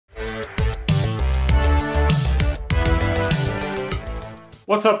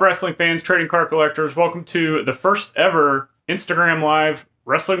What's up, wrestling fans, trading card collectors? Welcome to the first ever Instagram Live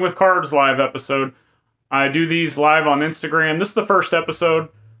Wrestling with Cards live episode. I do these live on Instagram. This is the first episode.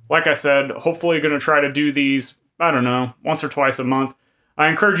 Like I said, hopefully going to try to do these, I don't know, once or twice a month. I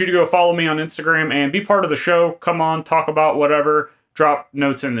encourage you to go follow me on Instagram and be part of the show. Come on, talk about whatever. Drop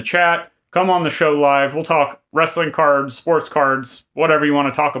notes in the chat. Come on the show live. We'll talk wrestling cards, sports cards, whatever you want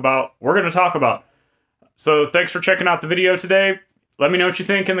to talk about. We're going to talk about. So thanks for checking out the video today. Let me know what you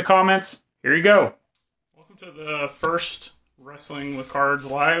think in the comments. Here you go. Welcome to the first Wrestling with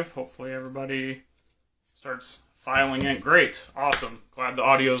Cards live. Hopefully everybody starts filing in. Great. Awesome. Glad the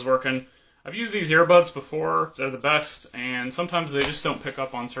audio is working. I've used these earbuds before. They're the best, and sometimes they just don't pick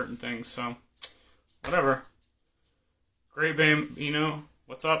up on certain things, so whatever. Great, Bambino.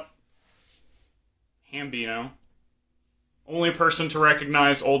 What's up? Hambino. Only person to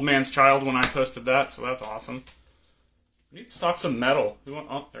recognize Old Man's Child when I posted that, so that's awesome. We need to stock some metal.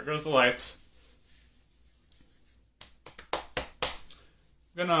 Oh, there goes the lights. I'm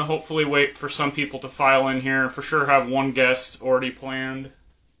gonna hopefully wait for some people to file in here. For sure have one guest already planned.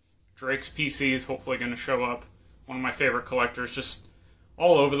 Drake's PC is hopefully gonna show up. One of my favorite collectors, just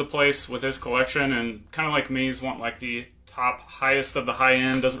all over the place with his collection, and kind of like me, he's want like the top highest of the high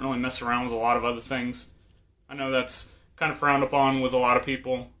end, doesn't really mess around with a lot of other things. I know that's kind of frowned upon with a lot of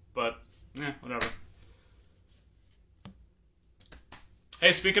people, but whatever.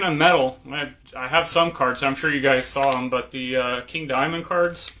 Hey, speaking of metal, I have some cards. I'm sure you guys saw them, but the King Diamond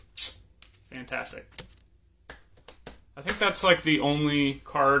cards, fantastic. I think that's like the only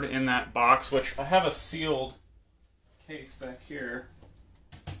card in that box, which I have a sealed case back here.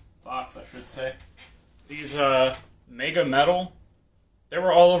 Box, I should say. These Mega Metal, they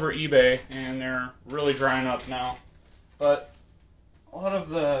were all over eBay, and they're really drying up now. But a lot of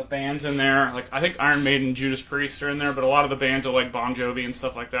the bands in there, like I think Iron Maiden, Judas Priest are in there, but a lot of the bands are like Bon Jovi and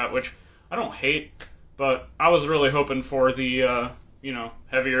stuff like that, which I don't hate, but I was really hoping for the,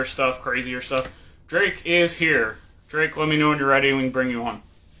 heavier stuff, crazier stuff. Drake is here. Drake, let me know when you're ready and we can bring you on.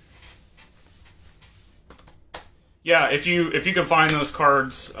 Yeah, if you can find those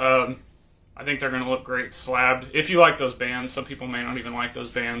cards, I think they're going to look great slabbed. If you like those bands, some people may not even like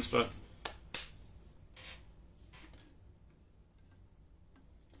those bands, but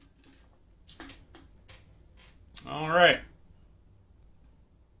all right.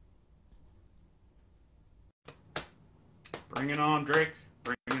 Bring it on, Drake.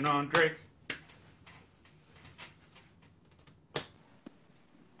 Bring it on, Drake.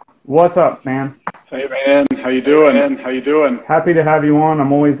 What's up, man? Hey, man. How you doing? How you doing? Happy to have you on.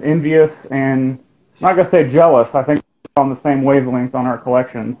 I'm always envious and, I'm not going to say jealous. I think we're on the same wavelength on our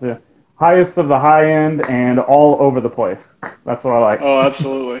collections. The highest of the high end and all over the place. That's what I like. Oh,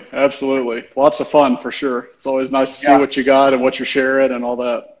 absolutely. Absolutely. Lots of fun, for sure. It's always nice to see what you got and what you're sharing and all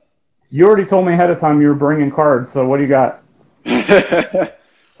that. You already told me ahead of time you were bringing cards, so what do you got?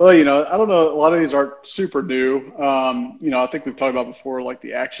 Well, I don't know. A lot of these aren't super new. I think we've talked about before, like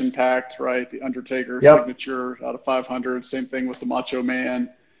the Action Pact, right? The Undertaker signature out of 500. Same thing with the Macho Man.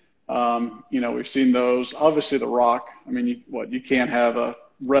 We've seen those. Obviously, The Rock. I mean, you can't have a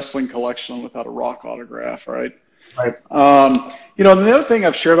wrestling collection without a Rock autograph, right? Right. The other thing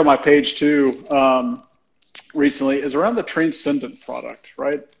I've shared on my page too recently is around the Transcendent product,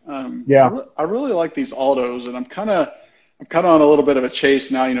 right? I really like these autos, and I'm kind of on a little bit of a chase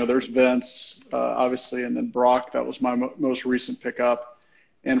now. There's Vince, obviously, and then Brock. That was my most recent pickup.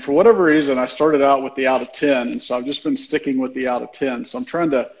 And for whatever reason, I started out with the out of 10, and so I've just been sticking with the out of 10. So I'm trying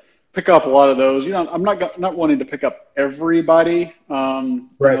to pick up a lot of those. I'm not wanting to pick up everybody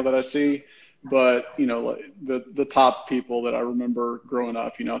that I see, but the top people that I remember growing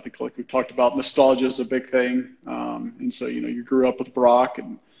up. I think like we've talked about, nostalgia is a big thing, and so you grew up with Brock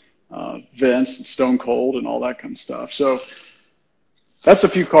and Vince and Stone Cold and all that kind of stuff. So that's a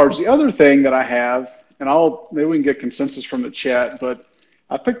few cards. The other thing that I have, and maybe we can get consensus from the chat, but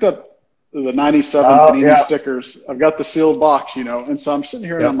I picked up the 97 Panini stickers. I've got the sealed box, and so I'm sitting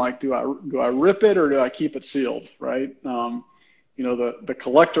here and I'm like, do I rip it or do I keep it sealed, right? The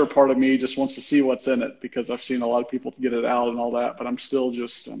collector part of me just wants to see what's in it because I've seen a lot of people get it out and all that, but I'm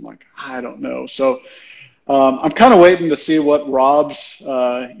like, I don't know. So I'm kind of waiting to see what Rob's,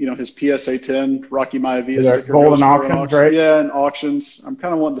 his PSA 10 Rocky Maivia sticker golden auctions, right? Yeah, and auctions. I'm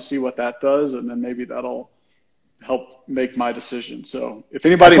kind of wanting to see what that does, and then maybe that'll help make my decision. So if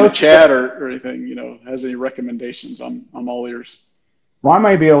anybody in the chat or anything, has any recommendations, I'm all ears. Well, I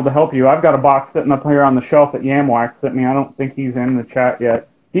may be able to help you. I've got a box sitting up here on the shelf that Yamwax sent me. I don't think he's in the chat yet.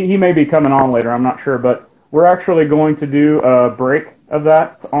 He may be coming on later. I'm not sure, but we're actually going to do a break of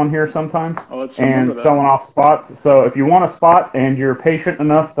that on here sometimes, Oh, let's and remember that. selling off spots. So if you want a spot and you're patient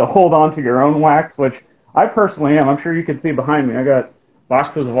enough to hold on to your own wax, which I personally am, I'm sure you can see behind me, I got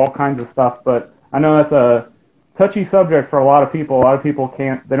boxes of all kinds of stuff, but I know that's a touchy subject for a lot of people. A lot of people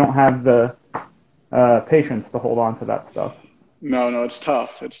they don't have the patience to hold on to that stuff. No, it's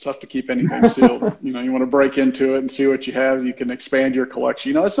tough. It's tough to keep anything sealed. You want to break into it and see what you have. You can expand your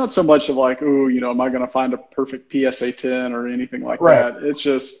collection. It's not so much of like, ooh, am I going to find a perfect PSA 10 or anything like right. that? It's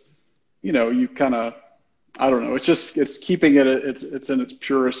just, you kind of, I don't know. It's keeping it's in its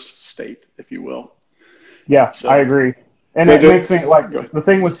purest state, if you will. Yeah, so, I agree. And it makes me, like, the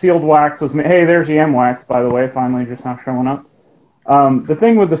thing with sealed wax was, hey, there's the M wax, by the way, finally just now showing up. The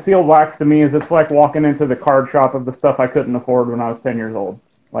thing with the sealed wax to me is it's like walking into the card shop of the stuff I couldn't afford when I was 10 years old.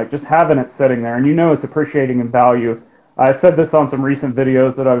 Like, just having it sitting there, and it's appreciating in value. I said this on some recent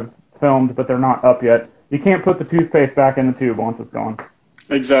videos that I've filmed, but they're not up yet. You can't put the toothpaste back in the tube once it's gone.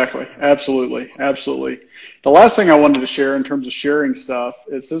 Exactly. Absolutely. The last thing I wanted to share in terms of sharing stuff,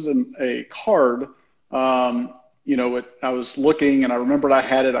 this isn't a card. I was looking, and I remembered I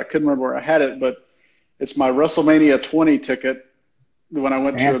had it. I couldn't remember where I had it, but it's my WrestleMania 20 ticket when I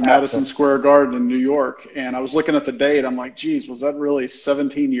went to Madison Square Garden in New York, and I was looking at the date. I'm like, geez, was that really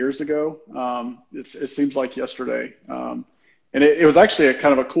 17 years ago? It seems like yesterday. And it was actually a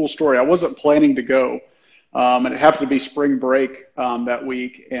kind of a cool story. I wasn't planning to go, and it happened to be spring break that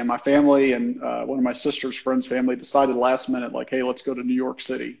week, and my family and one of my sister's friends' family decided last minute, like, hey, let's go to New York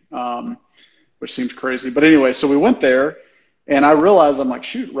City, which seems crazy. But anyway, so we went there, and I realized, I'm like,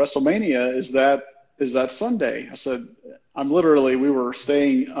 shoot, WrestleMania is that Sunday. I said, we were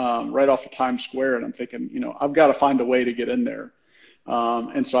staying right off of Times Square, and I'm thinking, I've got to find a way to get in there.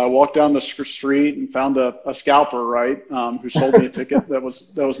 And so I walked down the street and found a scalper, right, who sold me a ticket that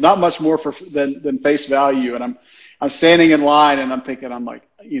was not much more than face value. And I'm standing in line, and I'm thinking, I'm like,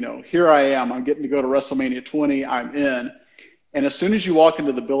 here I am. I'm getting to go to WrestleMania 20. I'm in. And as soon as you walk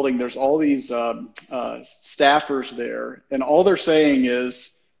into the building, there's all these staffers there, and all they're saying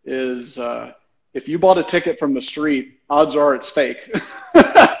is if you bought a ticket from the street, odds are it's fake.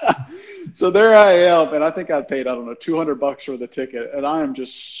 So there I am, and I think I paid, I don't know, $200 for the ticket, and I am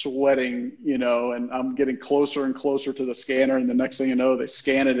just sweating, and I'm getting closer and closer to the scanner, and the next thing you know, they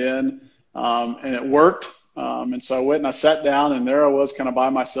scan it in, and it worked. And so I went and I sat down, and there I was kind of by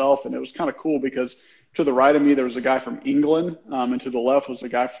myself, and it was kind of cool because to the right of me, there was a guy from England, and to the left was a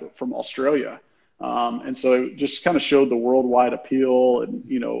guy from Australia. And so it just kind of showed the worldwide appeal and,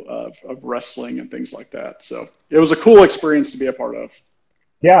 of wrestling and things like that. So it was a cool experience to be a part of.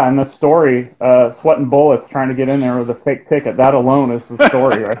 Yeah, and the story, sweating bullets trying to get in there with a fake ticket, that alone is the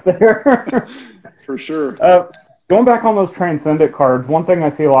story right there. For sure. Going back on those Transcendent cards, one thing I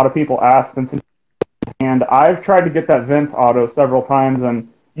see a lot of people ask, and I've tried to get that Vince auto several times,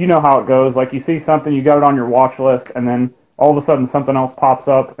 and you know how it goes. Like, you see something, you got it on your watch list, and then all of a sudden something else pops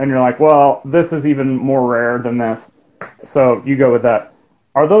up, and you're like, well, this is even more rare than this. So you go with that.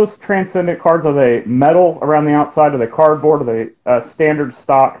 Are those Transcendent cards, are they metal around the outside? Are they cardboard? Are they standard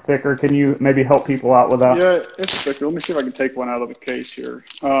stock, thicker? Can you maybe help people out with that? Yeah, it's thicker. Let me see if I can take one out of the case here.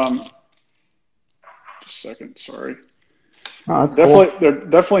 Just a second, sorry. Oh, that's cool. They're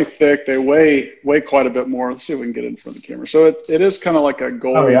definitely thick. They weigh quite a bit more. Let's see if we can get it in front of the camera. So it is kind of like a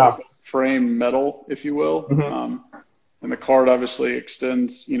gold frame metal, if you will. Mm-hmm. And the card obviously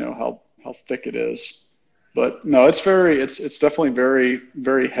extends, how thick it is. But no, it's definitely very,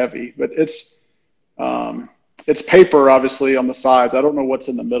 very heavy. But it's paper obviously on the sides. I don't know what's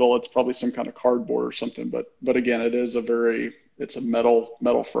in the middle. It's probably some kind of cardboard or something. But again, it's a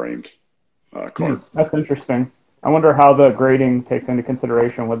metal framed card. That's interesting. I wonder how the grading takes into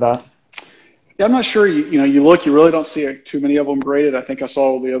consideration with that. Yeah, I'm not sure. You look, you really don't see too many of them graded. I think I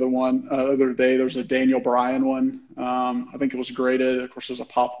saw the other day. There was a Daniel Bryan one. I think it was graded. Of course, there's a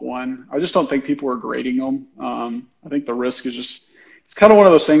Pop one. I just don't think people are grading them. I think the risk is it's kind of one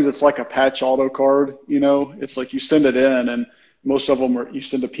of those things. It's like a patch auto card. It's like you send it in, and most of them you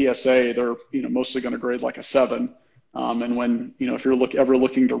send a PSA. They're mostly going to grade like a 7. And when if you're ever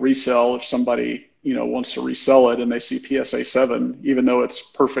looking to resell, if somebody wants to resell it and they see PSA 7, even though it's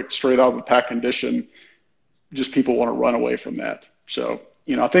perfect straight out of the pack condition, just people want to run away from that. So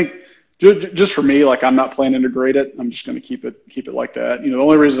I think just for me, like, I'm not planning to grade it. I'm just going to keep it like that. The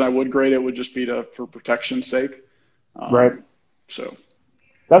only reason I would grade it would just be for protection's sake. Right. So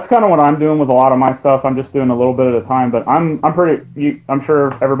that's kind of what I'm doing with a lot of my stuff. I'm just doing a little bit at a time, but I'm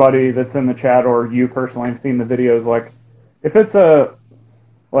sure everybody that's in the chat or you personally have seen the videos. Like, if it's a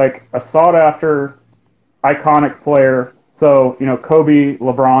sought after iconic player, so Kobe,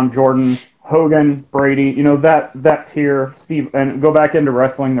 LeBron, Jordan, Hogan, Brady, that tier, Steve, and go back into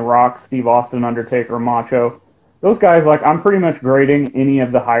wrestling, The Rock, Steve Austin, Undertaker, Macho. Those guys, like, I'm pretty much grading any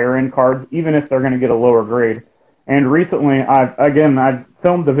of the higher end cards, even if they're going to get a lower grade. And recently, I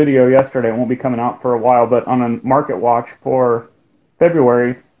filmed the video yesterday. It won't be coming out for a while, but on a market watch for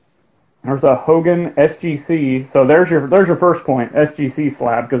February, there's a Hogan SGC. So there's your first point, SGC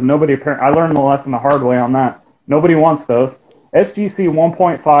slab, because I learned the lesson the hard way on that. Nobody wants those. SGC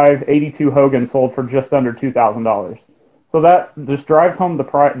 1.5 82 Hogan sold for just under $2,000. So that just drives home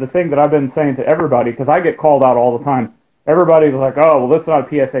the thing that I've been saying to everybody, because I get called out all the time. Everybody's like, oh, well, that's not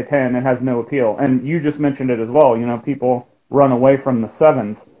a PSA 10. It has no appeal. And you just mentioned it as well. People run away from the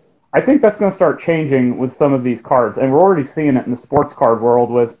 7s. I think that's going to start changing with some of these cards. And we're already seeing it in the sports card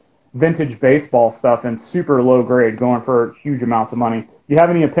world with vintage baseball stuff and super low grade going for huge amounts of money. Do you have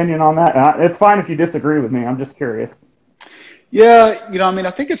any opinion on that? It's fine if you disagree with me. I'm just curious. Yeah,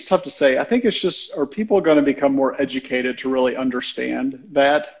 I think it's tough to say. I think it's just, are people going to become more educated to really understand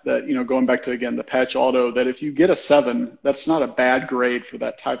that, going back to, again, the patch auto, that if you get a 7, that's not a bad grade for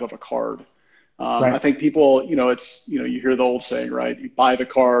that type of a card. Right. I think people, you hear the old saying, right? You buy the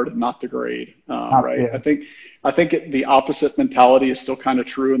card, not the grade, right? Yeah. I think the opposite mentality is still kind of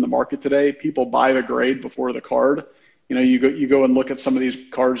true in the market today. People buy the grade before the card. You go and look at some of these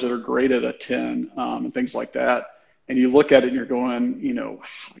cards that are graded a 10 and things like that. And you look at it and you're going,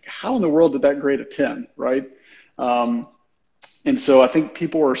 how in the world did that grade a 10, right? And so I think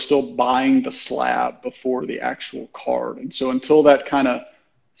people are still buying the slab before the actual card. And so until that kind of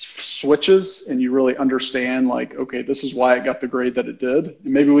switches and you really understand, like, okay, this is why it got the grade that it did,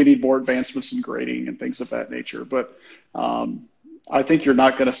 and maybe we need more advancements in grading and things of that nature. But I think you're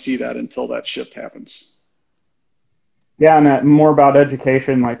not going to see that until that shift happens. Yeah, and more about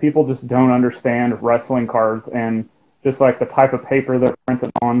education. Like, people just don't understand wrestling cards and just like the type of paper they're printed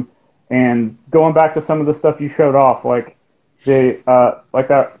on. And going back to some of the stuff you showed off, like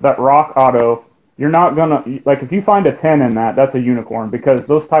that Rock auto, you're not gonna, like, if you find a 10 in that's a unicorn, because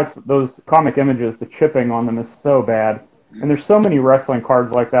those comic images, the chipping on them is so bad. And there's so many wrestling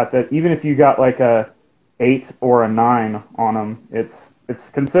cards like that even if you got like a 8 or a 9 on them, it's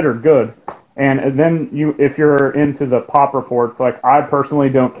considered good. And then if you're into the pop reports, like, I personally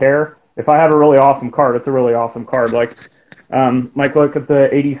don't care. If I have a really awesome card, it's a really awesome card. Like look at the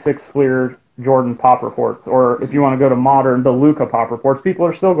 86 Fleer Jordan pop reports, or if you want to go to modern, the Luka pop reports, people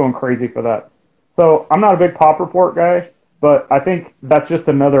are still going crazy for that. So I'm not a big pop report guy, but I think that's just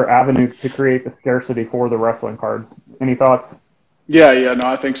another avenue to create the scarcity for the wrestling cards. Any thoughts? Yeah, no,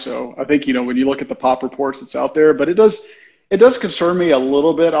 I think so. I think, when you look at the pop reports, it's out there, but it does concern me a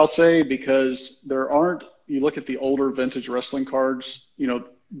little bit, I'll say, because you look at the older vintage wrestling cards,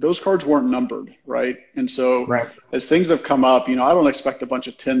 those cards weren't numbered, right? And so right. As things have come up, I don't expect a bunch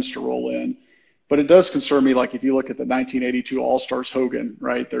of 10s to roll in, but it does concern me. Like, if you look at the 1982 All-Stars Hogan,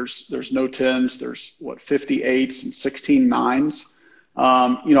 right? There's no 10s, there's 58s and 16 9s.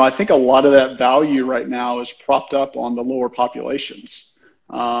 I think a lot of that value right now is propped up on the lower populations.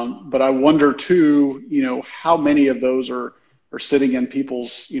 But I wonder too, how many of those are sitting in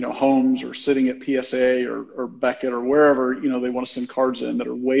people's, homes, or sitting at PSA or Beckett or wherever, they want to send cards in, that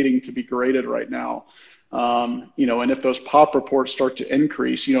are waiting to be graded right now. And if those pop reports start to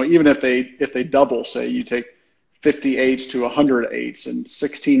increase, even if they double, say you take 58s to 108s and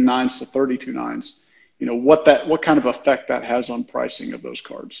 16 9s to 32 9s, what kind of effect that has on pricing of those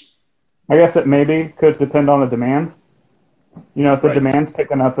cards. I guess it maybe could depend on the demand. If the right. demand's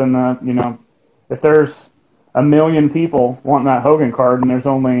picking up in if there's 1 million people wanting that Hogan card, and there's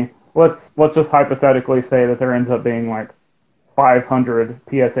only, let's just hypothetically say that there ends up being like 500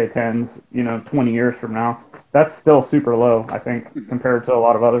 PSA 10s, 20 years from now. That's still super low, I think, compared to a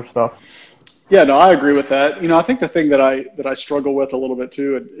lot of other stuff. Yeah, no, I agree with that. I think the thing that I struggle with a little bit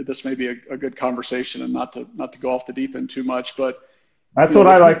too, and this may be a good conversation, and not to go off the deep end too much, but that's what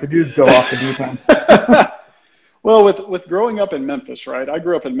I like to do, is go off the deep end. Well, with growing up in Memphis, right? I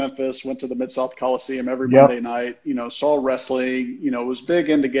grew up in Memphis, went to the Mid-South Coliseum every Monday night, saw wrestling, was big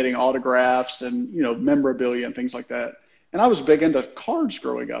into getting autographs and, memorabilia and things like that. And I was big into cards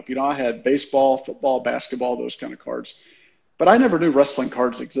growing up. I had baseball, football, basketball, those kind of cards. But I never knew wrestling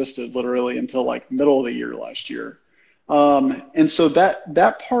cards existed literally until like middle of the year last year. And so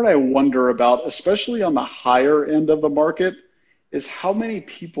that part I wonder about, especially on the higher end of the market, is how many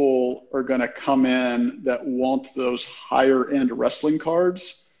people are going to come in that want those higher end wrestling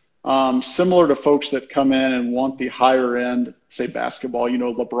cards, similar to folks that come in and want the higher end, say, basketball,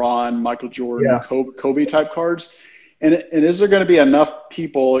 LeBron, Michael Jordan, Kobe type cards. And is there going to be enough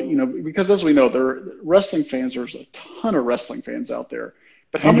people, because as we know, wrestling fans, there's a ton of wrestling fans out there.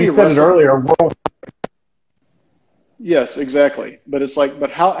 But how and many you said it earlier, world. Yes, exactly. But it's like, but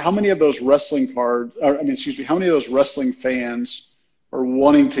how many of those wrestling cards, or, I mean, excuse me, how many of those wrestling fans are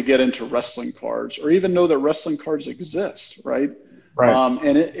wanting to get into wrestling cards or even know that wrestling cards exist, right? Right.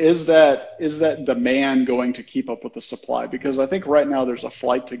 And is that demand going to keep up with the supply? Because I think right now there's a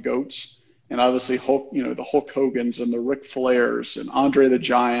flight to goats, and obviously Hulk, the Hulk Hogan's and the Ric Flairs and Andre the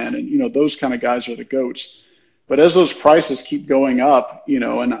Giant, and those kind of guys are the goats. But as those prices keep going up,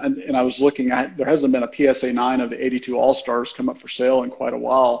 and I was looking at, there hasn't been a PSA 9 of the 82 All-Stars come up for sale in quite a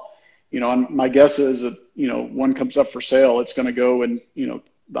while. And my guess is that, one comes up for sale, it's going to go in,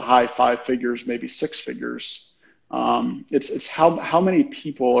 the high five figures, maybe six figures. It's how many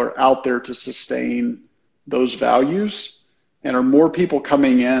people are out there to sustain those values, and are more people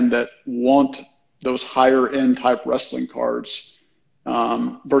coming in that want those higher end type wrestling cards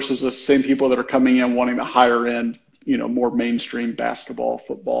versus the same people that are coming in wanting the higher end, more mainstream basketball,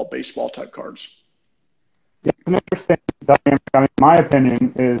 football, baseball type cards. Yeah, it's an interesting dynamic. I mean, my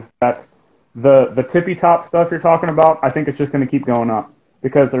opinion is that the tippy top stuff you're talking about, I think it's just going to keep going up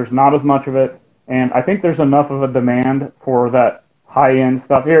because there's not as much of it, and I think there's enough of a demand for that high end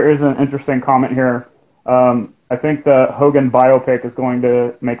stuff. Here is an interesting comment here. I think the Hogan biopic is going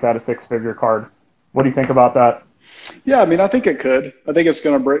to make that a six-figure card. What do you think about that? Yeah, I mean, I think it could. I think it's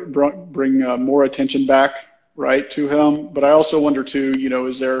going to bring more attention back, right, to him. But I also wonder too,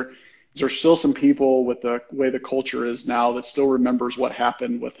 is there still some people with the way the culture is now that still remembers what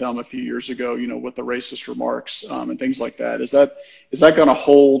happened with him a few years ago, with the racist remarks and things like that? Is that going to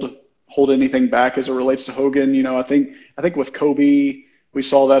hold anything back as it relates to Hogan? I think with Kobe we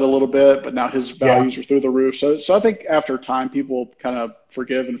saw that a little bit, but now his values are through the roof. So I think after time people kind of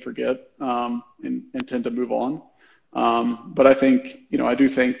forgive and forget and tend to move on. But I think, I do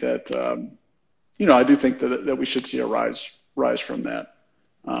think that, that we should see a rise from that.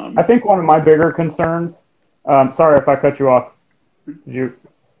 I think one of my bigger concerns, sorry if I cut you off. Did you?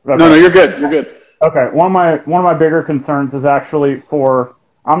 Okay. No, you're good. You're good. Okay. One of my bigger concerns is actually for,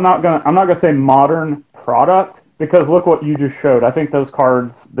 I'm not gonna say modern product, because look what you just showed. I think those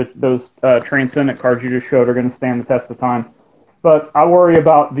cards, those transcendent cards you just showed, are going to stand the test of time. But I worry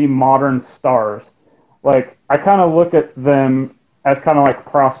about the modern stars. Like, I kind of look at them as kind of like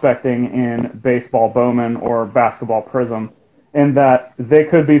prospecting in baseball Bowman or basketball Prism, in that they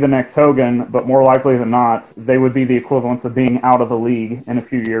could be the next Hogan, but more likely than not, they would be the equivalents of being out of the league in a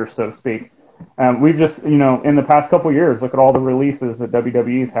few years, so to speak. We've just, in the past couple of years, look at all the releases that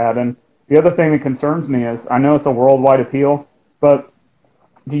WWE's had. And the other thing that concerns me is, I know it's a worldwide appeal, but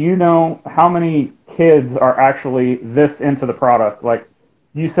do you know how many kids are actually this into the product? Like,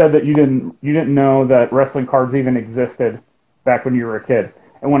 you said that you didn't know that wrestling cards even existed back when you were a kid.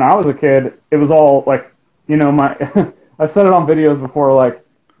 And when I was a kid, it was all like, my I've said it on videos before, like,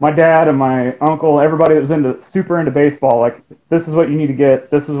 my dad and my uncle, everybody that was super into baseball, like, this is what you need to get,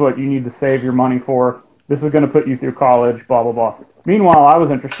 this is what you need to save your money for, this is going to put you through college, blah, blah, blah. Meanwhile, I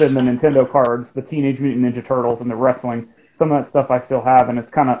was interested in the Nintendo cards, the Teenage Mutant Ninja Turtles, and the wrestling. Some of that stuff I still have, and it's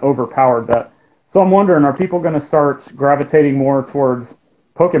kind of overpowered that. So I'm wondering, are people going to start gravitating more towards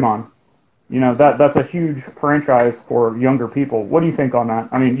Pokemon? That's a huge franchise for younger people. What do you think on that?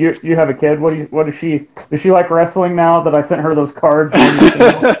 I mean, you have a kid. Does she like wrestling now that I sent her those cards?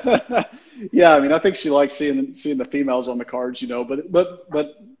 Yeah, I mean, I think she likes seeing the females on the cards, but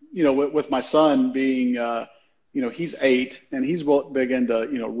with my son being, he's 8 and he's big into,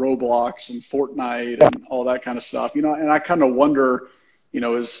 Roblox and Fortnite and all that kind of stuff, and I kind of wonder, and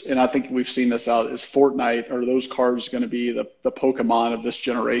I think we've seen this out, is Fortnite, are those cards going to be the Pokemon of this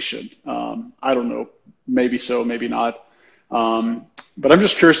generation? I don't know, maybe so, maybe not. But I'm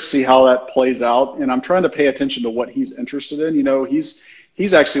just curious to see how that plays out, and I'm trying to pay attention to what he's interested in.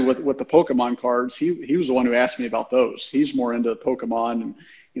 He's actually with the Pokemon cards. He was the one who asked me about those. He's more into Pokemon,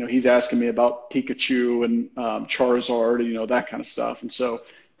 and he's asking me about Pikachu and Charizard, that kind of stuff. And so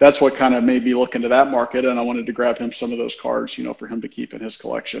that's what kind of made me look into that market, and I wanted to grab him some of those cards, for him to keep in his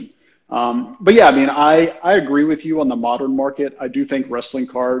collection. But yeah, I mean, I agree with you on the modern market. I do think wrestling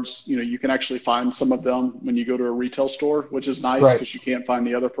cards, you can actually find some of them when you go to a retail store, which is nice because you can't find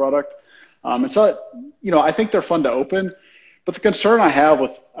the other product. And so, I think they're fun to open. But the concern I have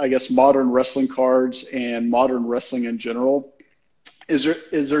with, I guess, modern wrestling cards and modern wrestling in general is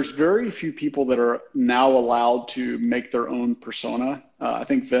there's very few people that are now allowed to make their own persona. I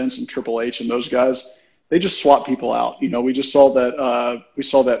think Vince and Triple H and those guys, they just swap people out. We just saw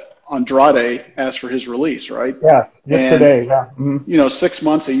that Andrade asked for his release, right? Yeah, just today. Yeah. Mm-hmm. 6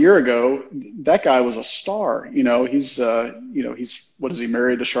 months, a year ago, that guy was a star. He's what is he,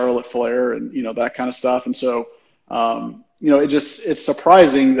 married to Charlotte Flair and that kind of stuff. And so it's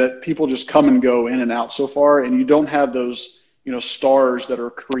surprising that people just come and go in and out so far, and you don't have those, stars that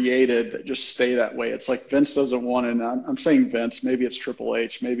are created that just stay that way. It's like Vince doesn't want, and I'm saying Vince, maybe it's Triple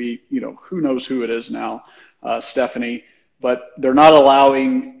H, maybe, who knows who it is now, Stephanie, but they're not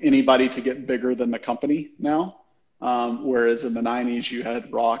allowing anybody to get bigger than the company now. Whereas in the 90s, you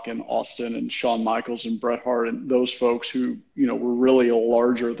had Rock and Austin and Shawn Michaels and Bret Hart and those folks who, were really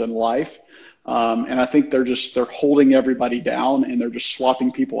larger than life. And I think they're holding everybody down, and they're just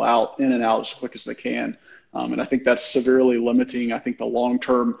swapping people out in and out as quick as they can. And I think that's severely limiting, I think, the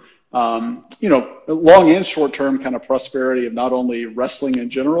long-term, long and short-term kind of prosperity of not only wrestling in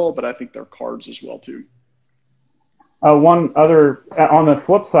general, but I think their cards as well, too. One other, on the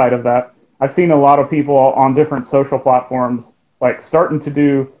flip side of that, I've seen a lot of people on different social platforms like starting to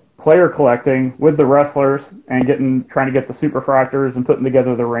do player collecting with the wrestlers and trying to get the superfractors and putting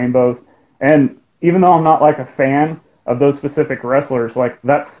together the rainbows. And even though I'm not like a fan of those specific wrestlers, like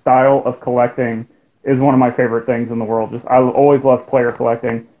that style of collecting is one of my favorite things in the world. I always love player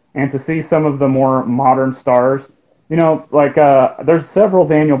collecting, and to see some of the more modern stars, there's several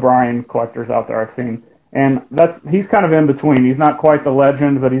Daniel Bryan collectors out there I've seen, and he's kind of in between. He's not quite the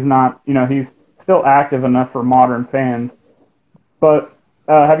legend, but he's not, he's still active enough for modern fans. But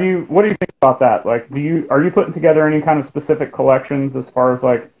what do you think about that? Like, are you putting together any kind of specific collections as far as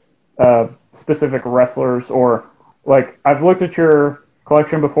like specific wrestlers, or like I've looked at your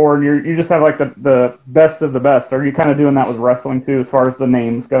collection before, and you just have like the best of the best. Are you kind of doing that with wrestling too, as far as the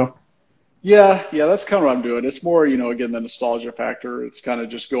names go? Yeah, that's kind of what I'm doing. It's more, again, the nostalgia factor. It's kind of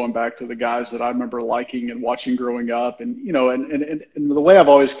just going back to the guys that I remember liking and watching growing up. And, and the way I've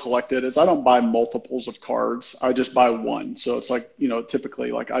always collected is I don't buy multiples of cards. I just buy one. So it's like,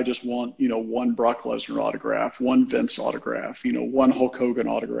 typically like I just want, one Brock Lesnar autograph, one Vince autograph, one Hulk Hogan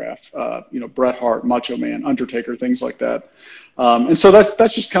autograph, Bret Hart, Macho Man, Undertaker, things like that. And so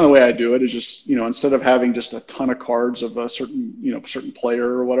that's just kind of the way I do it, is just, instead of having just a ton of cards of a certain player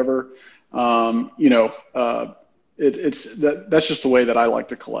or whatever, that's just the way that I like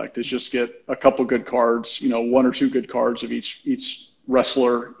to collect, is just get a couple good cards, one or two good cards of each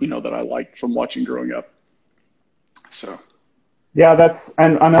wrestler, that I liked from watching growing up. So. Yeah,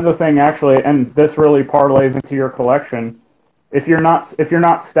 and another thing actually, and this really parlays into your collection. If you're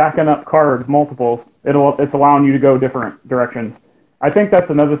not stacking up cards, multiples, it's allowing you to go different directions. I think that's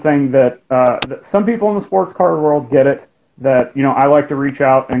another thing that some people in the sports card world get it. That, I like to reach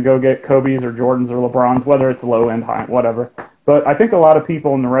out and go get Kobe's or Jordan's or LeBron's, whether it's low end, high, whatever. But I think a lot of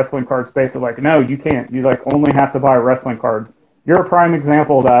people in the wrestling card space are like, no, you can't. You like only have to buy wrestling cards. You're a prime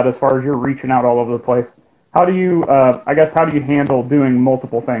example of that as far as you're reaching out all over the place. How do you handle doing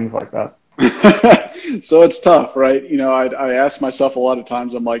multiple things like that? So it's tough, right? I ask myself a lot of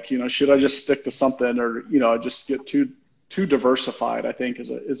times, I'm like, should I just stick to something, or, just get too diversified, I think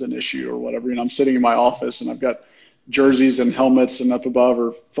is an issue or whatever. I'm sitting in my office and I've got jerseys and helmets, and up above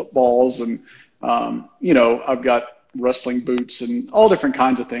are footballs, and I've got wrestling boots and all different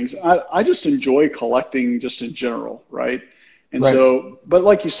kinds of things. I just enjoy collecting just in general, right? And right. So, but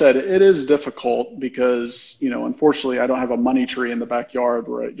like you said, it is difficult because, unfortunately I don't have a money tree in the backyard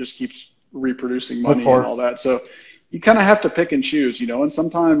where it just keeps reproducing money and all that. So you kind of have to pick and choose, and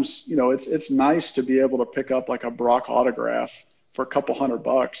sometimes, it's nice to be able to pick up like a Brock autograph for a couple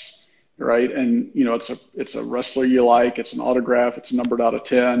 $100. Right. And, it's a wrestler you like, it's an autograph, it's numbered out of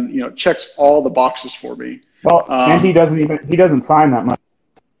 10, it checks all the boxes for me. Well, and he doesn't sign that much.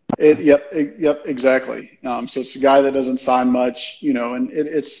 Yep, exactly. So it's a guy that doesn't sign much, and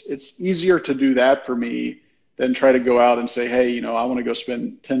it's easier to do that for me than try to go out and say, hey, I want to go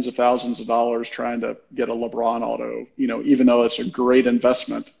spend tens of thousands of dollars trying to get a LeBron auto, even though it's a great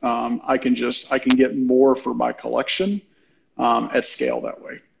investment. I can get more for my collection at scale that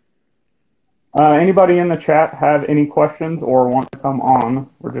way. Anybody in the chat have any questions or want to come on?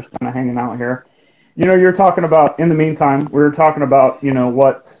 We're just kind of hanging out here. You're talking about, in the meantime, we were talking about,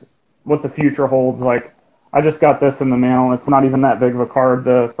 what the future holds. Like, I just got this in the mail. It's not even that big of a card.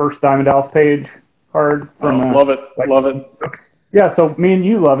 The first Diamond Dallas Page card. Love it. Love it. Yeah, so me and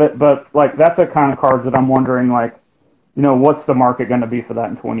you love it, but, like, that's a kind of card that I'm wondering, like, what's the market going to be for that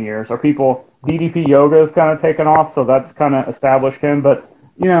in 20 years? Are DDP Yoga is kind of taken off, so that's kind of established him, but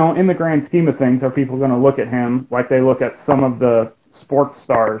in the grand scheme of things, are people going to look at him like they look at some of the sports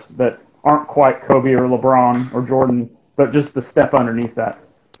stars that aren't quite Kobe or LeBron or Jordan, but just the step underneath that?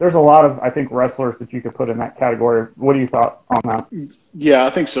 There's a lot of, I think, wrestlers that you could put in that category. What do you thought on that? Yeah, I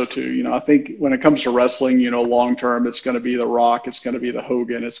think so too. I think when it comes to wrestling, long term, it's going to be The Rock, it's going to be the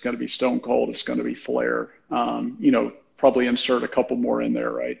Hogan, it's going to be Stone Cold, it's going to be Flair. Probably insert a couple more in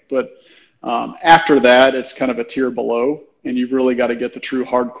there, right? But after that, it's kind of a tier below. and you've really got to get the true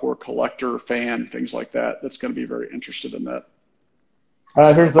hardcore collector fan, things like that, that's going to be very interested in that.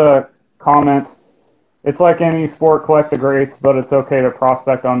 Here's a comment. It's like any sport, collect the greats, but it's okay to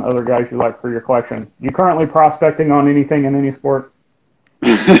prospect on other guys you like for your collection. You currently prospecting on anything in any sport?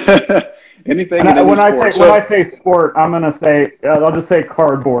 Anything in any when sport. When I say sport, I'm going to say, I'll just say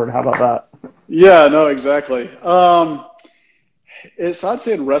cardboard. How about that? Yeah, no, exactly. I'd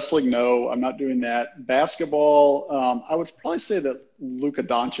say in wrestling, no, I'm not doing that. Basketball, I would probably say that Luka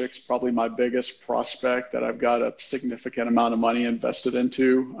Doncic's probably my biggest prospect that I've got a significant amount of money invested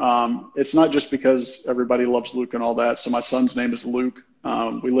into. It's not just because everybody loves Luke and all that. So my son's name is Luke.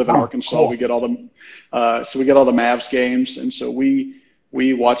 We live in Arkansas. Cool. We get all the Mavs games, and so we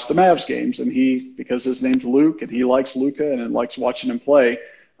watch the Mavs games. And because his name's Luke and he likes Luka and likes watching him play.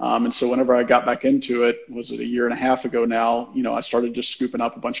 And so whenever I got back into it, was it a year and a half ago now, I started just scooping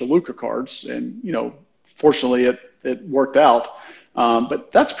up a bunch of Luka cards, and, fortunately it worked out.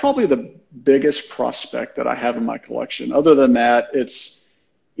 But that's probably the biggest prospect that I have in my collection. Other than that, it's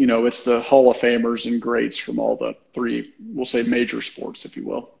the Hall of Famers and greats from all the three, we'll say, major sports, if you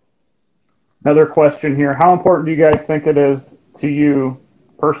will. Another question here. How important do you guys think it is to you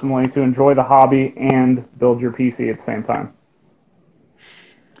personally to enjoy the hobby and build your PC at the same time?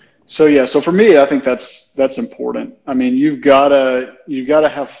 So for me, I think that's important. I mean, you've gotta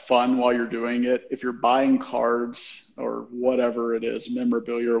have fun while you're doing it. If you're buying cards or whatever it is,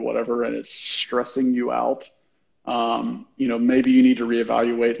 memorabilia or whatever, and it's stressing you out, maybe you need to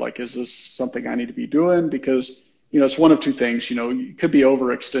reevaluate, like, is this something I need to be doing? Because, it's one of two things. You could be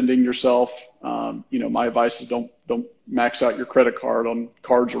overextending yourself. My advice is don't max out your credit card on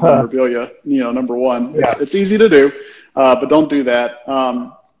cards or memorabilia. Number one, yeah. It's easy to do, but don't do that.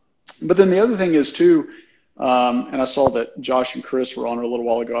 But then the other thing is too, and I saw that Josh and Chris were on a little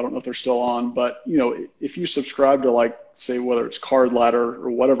while ago. I don't know if they're still on, but if you subscribe to, like, say, whether it's Card Ladder or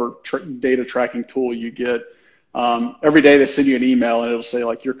whatever data tracking tool you get, every day they send you an email and it'll say,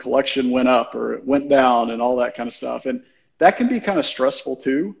 like, your collection went up or it went down and all that kind of stuff. And that can be kind of stressful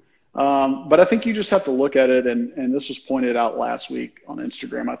too. But I think you just have to look at it. And this was pointed out last week on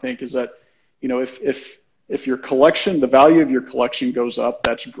Instagram, I think, is that, if your collection, the value of your collection goes up,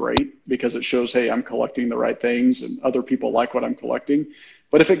 that's great, because it shows, hey, I'm collecting the right things and other people like what I'm collecting.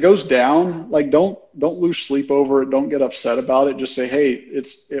 But if it goes down, like, don't lose sleep over it. Don't get upset about it. Just say, hey,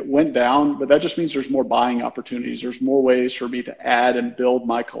 it went down, but that just means there's more buying opportunities. There's more ways for me to add and build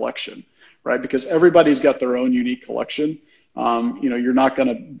my collection, right? Because everybody's got their own unique collection. You're not going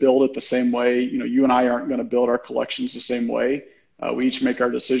to build it the same way. You and I aren't going to build our collections the same way. We each make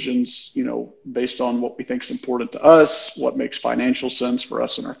our decisions, based on what we think is important to us, what makes financial sense for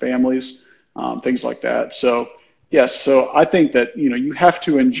us and our families, things like that. So, yes, so I think that, you have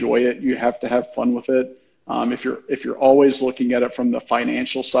to enjoy it. You have to have fun with it. If you're always looking at it from the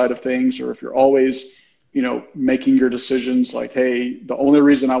financial side of things, or if you're always, making your decisions like, hey, the only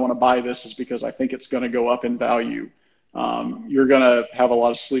reason I want to buy this is because I think it's going to go up in value, you're going to have a lot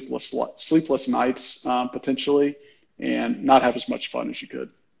of sleepless nights, potentially, and not have as much fun as you could.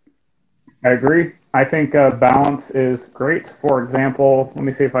 I agree. I think balance is great. For example, let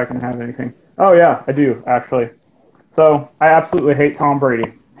me see if I can have anything. Oh, yeah, I do, actually. So I absolutely hate Tom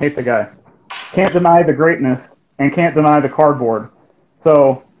Brady. Hate the guy. Can't deny the greatness and can't deny the cardboard.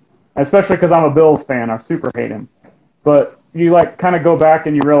 So, especially because I'm a Bills fan, I super hate him. But you, like, kind of go back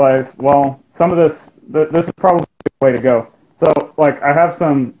and you realize, well, some of this is probably the way to go. So, like, I have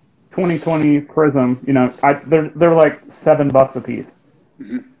some 2020 Prism, they're like $7 a piece.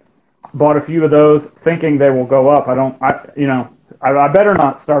 Mm-hmm. Bought a few of those thinking they will go up. I better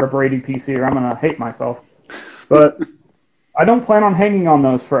not start a Brady PC or I'm going to hate myself. But I don't plan on hanging on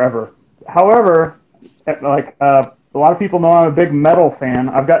those forever. However, like, a lot of people know I'm a big metal fan.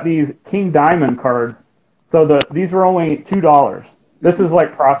 I've got these King Diamond cards. So these are only $2. This is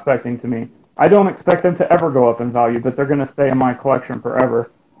like prospecting to me. I don't expect them to ever go up in value, but they're going to stay in my collection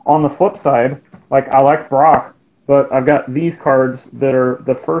forever. On the flip side, like, I like Brock, but I've got these cards that are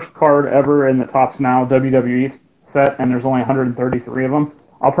the first card ever in the Topps Now WWE set, and there's only 133 of them.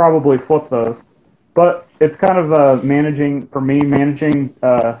 I'll probably flip those. But it's kind of managing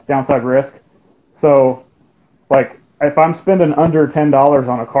downside risk. So, like, if I'm spending under $10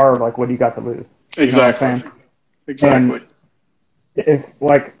 on a card, like, what do you got to lose? Exactly. Exactly. And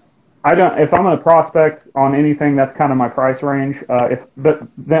if I'm a prospect on anything, that's kind of my price range. But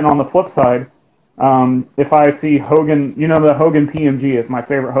then on the flip side, If I see Hogan, the Hogan PMG is my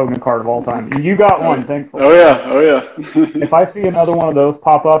favorite Hogan card of all time. You got one, thankfully. Oh yeah. If I see another one of those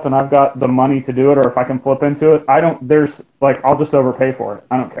pop up and I've got the money to do it, or if I can flip into it, I'll just overpay for it.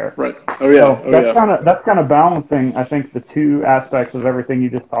 I don't care. Right. Oh yeah. So that's kind of balancing, I think, the two aspects of everything you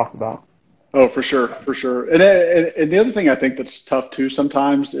just talked about. Oh, for sure. And the other thing I think that's tough too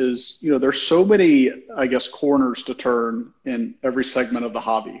sometimes is, there's so many, I guess, corners to turn in every segment of the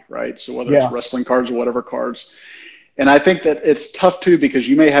hobby, right? So whether it's wrestling cards or whatever cards. And I think that it's tough too, because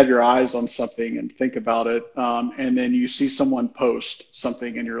you may have your eyes on something and think about it. And then you see someone post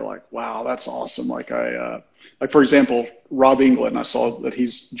something and you're like, wow, that's awesome. Like for example, Rob England, I saw that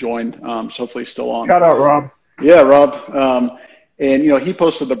he's joined. So hopefully he's still on. Shout out, Rob. Yeah, Rob. And, he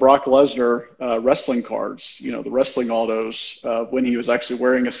posted the Brock Lesnar wrestling cards, the wrestling autos when he was actually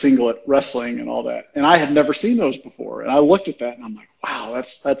wearing a singlet wrestling and all that. And I had never seen those before. And I looked at that and I'm like, wow,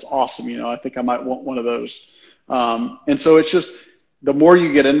 that's awesome. I think I might want one of those. And so it's just, the more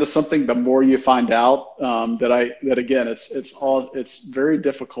you get into something, the more you find out that again, it's very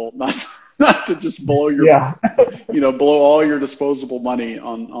difficult not to just blow your, blow all your disposable money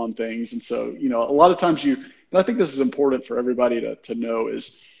on things. And so, a lot of times and I think this is important for everybody to know,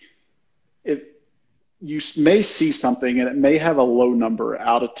 is if you may see something and it may have a low number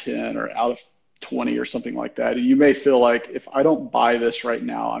out of 10 or out of 20 or something like that. And you may feel like, if I don't buy this right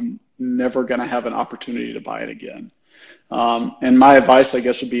now, I'm never going to have an opportunity to buy it again. And my advice, I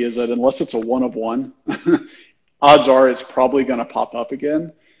guess, would be is that unless it's a one of one, odds are it's probably going to pop up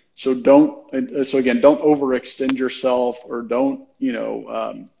again. So don't overextend yourself, or don't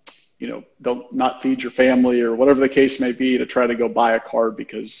not feed your family or whatever the case may be to try to go buy a card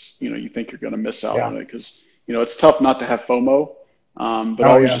because, you think you're going to miss out on it. Because, it's tough not to have FOMO, but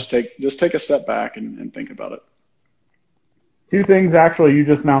always just take a step back and think about it. Two things actually you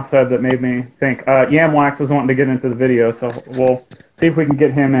just now said that made me think. Yamwax is wanting to get into the video, so we'll see if we can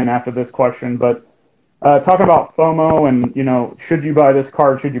get him in after this question. But talking about FOMO and, should you buy this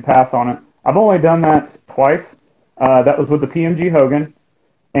card, should you pass on it? I've only done that twice. That was with the PMG Hogan.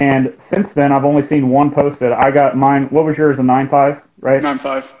 And since then, I've only seen one posted. I got mine. What was yours? A 9.5, right? 9.5.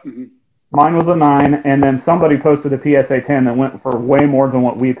 Mm-hmm. Mine was a 9, and then somebody posted a PSA 10 that went for way more than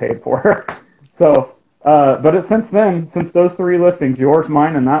what we paid for. So, since those three listings, yours,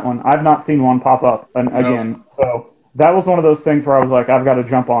 mine, and that one, I've not seen one pop up again. No. So that was one of those things where I was like, I've got to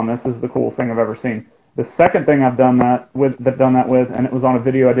jump on this. This is the coolest thing I've ever seen. The second thing I've done that with, and it was on a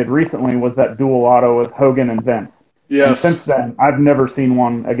video I did recently, was that dual auto with Hogan and Vince. Yes. And since then, I've never seen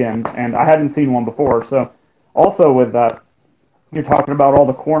one again, and I hadn't seen one before. So also with that, you're talking about all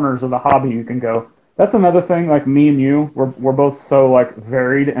the corners of the hobby you can go. That's another thing, like me and you, we're both so like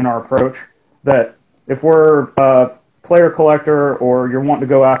varied in our approach that if we're a player collector or you're wanting to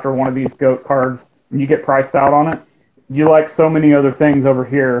go after one of these GOAT cards and you get priced out on it, you like so many other things over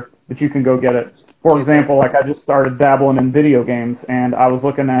here that you can go get it. For example, like I just started dabbling in video games, and I was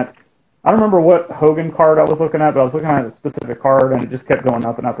looking at, I don't remember what Hogan card I was looking at, but I was looking at a specific card, and it just kept going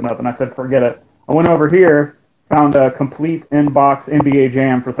up and up and up, and I said, forget it. I went over here, found a complete in-box NBA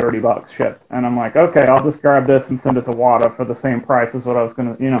Jam for $30 shipped, and I'm like, okay, I'll just grab this and send it to Wada for the same price as what I was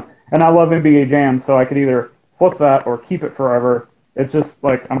going to, and I love NBA Jam, so I could either flip that or keep it forever. It's just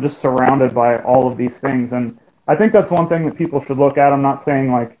like, I'm just surrounded by all of these things, and I think that's one thing that people should look at. I'm not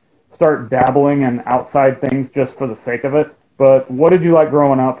saying, like, start dabbling in outside things just for the sake of it. But what did you like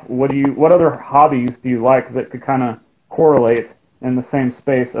growing up? What other hobbies do you like that could kind of correlate in the same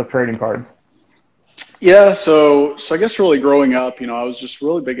space of trading cards? Yeah, so I guess really growing up, I was just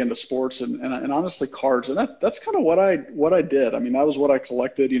really big into sports and honestly cards, and that's kind of what I did. I mean, that was what I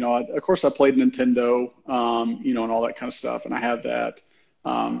collected. Of course I played Nintendo, and all that kind of stuff, and I had that.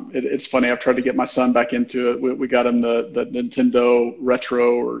 It's funny. I've tried to get my son back into it. We got him the Nintendo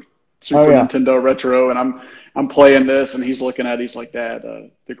Retro or Super Nintendo Retro, and I'm playing this, and he's looking at it, he's like, Dad,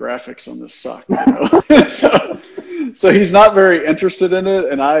 the graphics on this suck. So he's not very interested in it,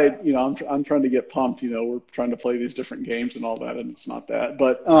 and I'm trying to get pumped. We're trying to play these different games and all that, and it's not that.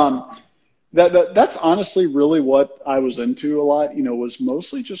 But that's honestly really what I was into a lot. Was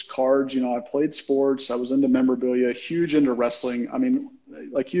mostly just cards. I played sports. I was into memorabilia. Huge into wrestling. I mean,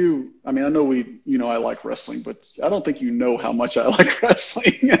 like you. I mean, I know I like wrestling, but I don't think you know how much I like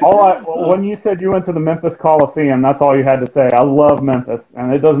wrestling. When you said you went to the Memphis Coliseum, that's all you had to say. I love Memphis,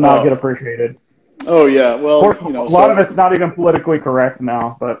 and it does not get appreciated. Oh yeah, well, a lot of it's not even politically correct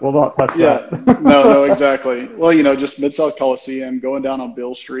now, but we'll not touch that. No, exactly. Well, just Mid-South Coliseum, going down on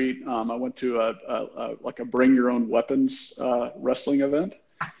Bill Street. I went to a Bring Your Own Weapons wrestling event,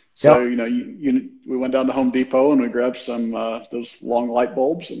 So, we went down to Home Depot and we grabbed some those long light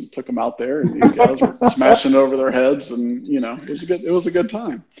bulbs and took them out there, and these guys were smashing over their heads, and it was a good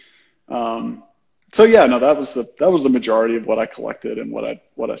time. So yeah, no, that was the majority of what I collected, and what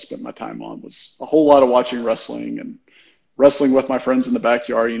I spent my time on was a whole lot of watching wrestling and wrestling with my friends in the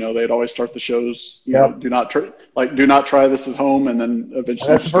backyard. They'd always start the shows. Do not try this at home, and then eventually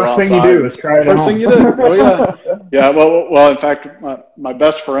that's the first thing you do is try it. First thing you do. Oh yeah, yeah. Well, in fact, my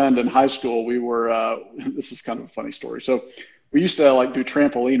best friend in high school, we were. This is kind of a funny story. So we used to do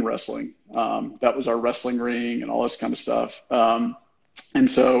trampoline wrestling. That was our wrestling ring and all this kind of stuff. And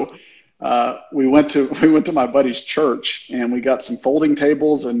so we went to my buddy's church, and we got some folding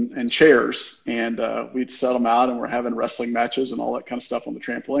tables and chairs, and we'd set them out, and we're having wrestling matches and all that kind of stuff on the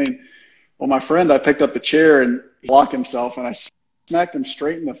trampoline. Well, my friend, I picked up the chair and he blocked himself, and I smacked him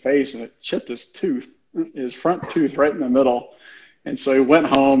straight in the face, and it chipped his front tooth right in the middle. And so he went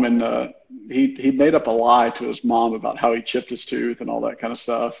home, and he made up a lie to his mom about how he chipped his tooth and all that kind of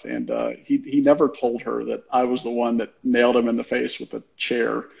stuff. And he never told her that I was the one that nailed him in the face with a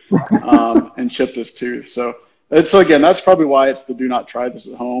chair and chipped his tooth. So again, that's probably why it's the do not try this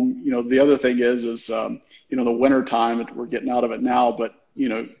at home. The other thing is the winter time, we're getting out of it now, but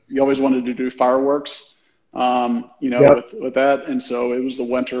you always wanted to do fireworks. With that. And so it was the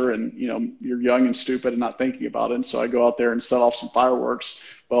winter, and, you're young and stupid and not thinking about it. And so I go out there and set off some fireworks.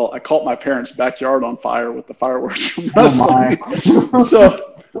 Well, I caught my parents' backyard on fire with the fireworks from wrestling.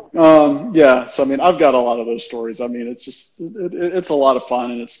 Yeah. So, I've got a lot of those stories. It's a lot of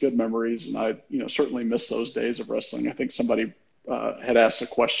fun, and it's good memories. And I, certainly miss those days of wrestling. I think somebody had asked a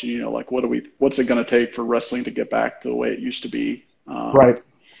question, what's it going to take for wrestling to get back to the way it used to be? Right.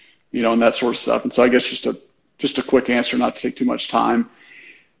 And that sort of stuff. And so I guess just a quick answer, not to take too much time.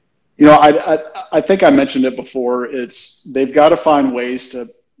 I think I mentioned it before. They've got to find ways to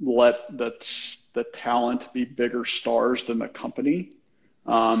let the talent be bigger stars than the company.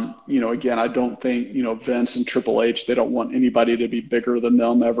 Again, I don't think, Vince and Triple H, they don't want anybody to be bigger than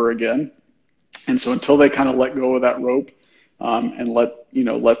them ever again. And so until they kind of let go of that rope, and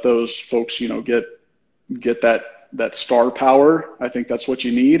let those folks, get that star power, I think that's what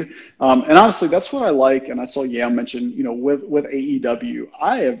you need. And honestly, that's what I like. And I saw Yam mention, with AEW,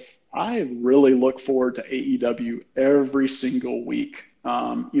 I really look forward to AEW every single week.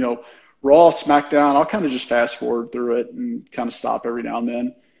 Raw, SmackDown, I'll kind of just fast forward through it and kind of stop every now and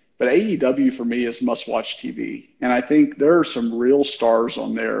then. But AEW for me is must-watch TV. And I think there are some real stars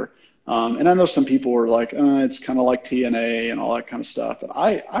on there. And I know some people are like, it's kind of like TNA and all that kind of stuff. But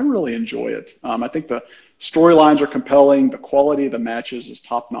I really enjoy it. I think the storylines are compelling. The quality of the matches is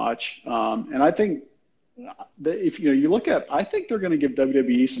top-notch. And I think that if you look at, I think they're going to give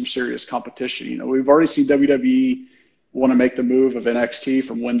WWE some serious competition. We've already seen WWE want to make the move of NXT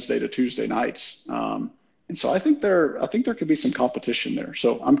from Wednesday to Tuesday nights. And so I think there could be some competition there.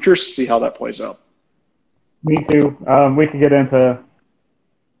 So I'm curious to see how that plays out. Me too. We could get into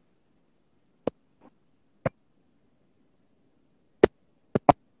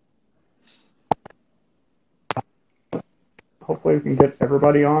hopefully we can get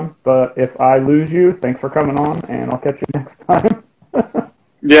everybody on. But if I lose you, thanks for coming on, and I'll catch you next time.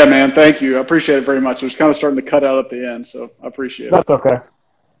 Yeah, man. Thank you. I appreciate it very much. It was kind of starting to cut out at the end, so I appreciate it. That's okay.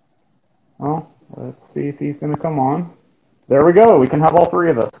 Well, let's see if he's going to come on. There we go. We can have all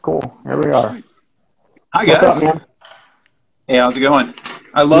three of us. Cool. Here we are. Hi, guys. What's up, man? Hey, how's it going?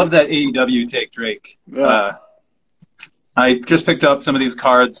 I love that AEW take, Drake. Yeah. I just picked up some of these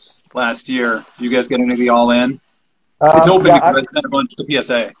cards last year. Do you guys get any of the all-in? It's open because I sent a bunch to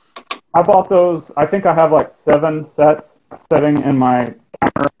PSA. I bought those. I think I have like 7 sets sitting in my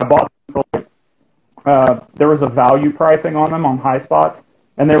counter. I bought them for there was a value pricing on them on High Spots,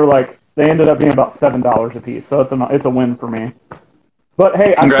 and they ended up being about $7 a piece. So it's a win for me. But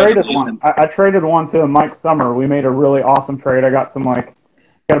hey, I traded one. I traded one to Mike Summer. We made a really awesome trade. I got got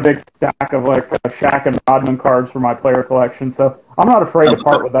a big stack of Shaq and Rodman cards for my player collection. So I'm not afraid to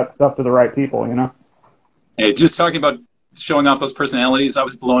part with that stuff to the right people, Hey, just talking about showing off those personalities, I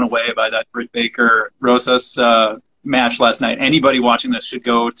was blown away by that Britt Baker Rosas match last night. Anybody watching this should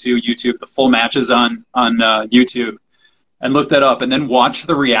go to YouTube. The full match is on YouTube, and look that up, and then watch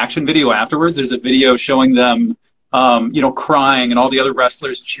the reaction video afterwards. There's a video showing them, crying, and all the other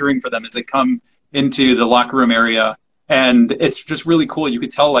wrestlers cheering for them as they come into the locker room area. And it's just really cool. You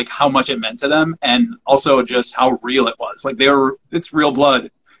could tell how much it meant to them, and also just how real it was. It's real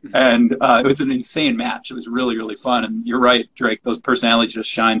blood. And it was an insane match. It was really, really fun. And you're right, Drake, those personalities just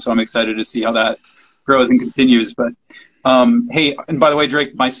shine. So I'm excited to see how that grows and continues. But, hey, and by the way,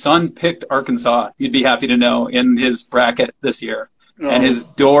 Drake, my son picked Arkansas. You'd be happy to know, in his bracket this year. and his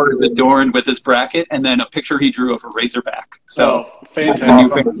door is adorned with his bracket, and then a picture he drew of a Razorback. So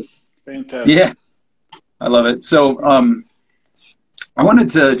fantastic. Fantastic. Yeah, I love it. So I wanted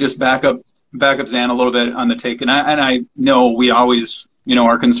to just back up Zhan a little bit on the take, and I know we always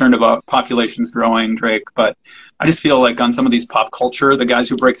are concerned about populations growing, Drake, but I just feel like on some of these pop culture, the guys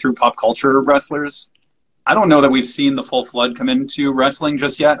who break through pop culture wrestlers, I don't know that we've seen the full flood come into wrestling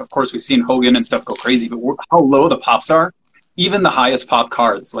just yet. Of course, we've seen Hogan and stuff go crazy, but how low the pops are, even the highest pop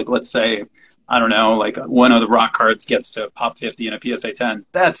cards, like let's say, I don't know, like one of the Rock cards gets to pop 50 in a PSA 10.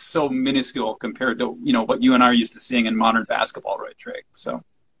 That's so minuscule compared to, what you and I are used to seeing in modern basketball, right, Drake? So.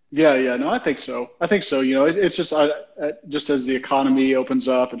 Yeah, no, I think so. It's just just as the economy opens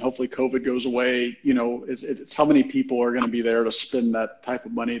up and hopefully COVID goes away, it's how many people are going to be there to spend that type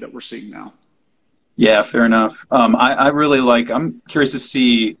of money that we're seeing now. Yeah, fair enough. I really I'm curious to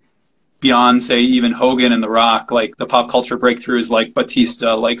see beyond, say, even Hogan and The Rock, like the pop culture breakthroughs like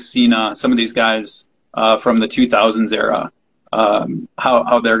Batista, like Cena, some of these guys from the 2000s era,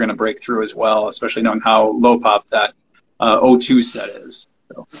 how they're going to break through as well, especially knowing how low pop that 02 set is.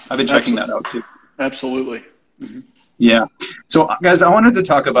 So I've been checking that out too. Absolutely. Mm-hmm. Yeah. So guys, I wanted to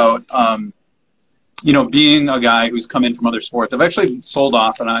talk about, being a guy who's come in from other sports. I've actually sold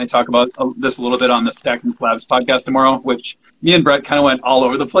off, and I talk about this a little bit on the Stacking Slabs podcast tomorrow, which me and Brett kind of went all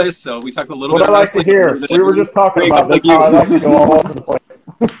over the place. So we talked a little bit about wrestling. What I like to hear. We were just talking about this, how I like to go all over the place.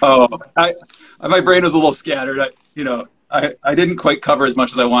 My brain was a little scattered. I didn't quite cover as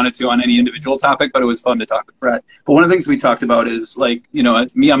much as I wanted to on any individual topic, but it was fun to talk with Brett. But one of the things we talked about is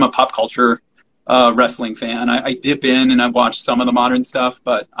it's me, I'm a pop culture wrestling fan. I dip in and I've watched some of the modern stuff,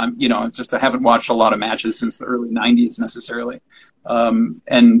 but I haven't watched a lot of matches since the early 90s necessarily,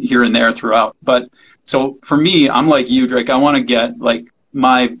 and here and there throughout. But so for me, I'm like you, Drake. I want to get like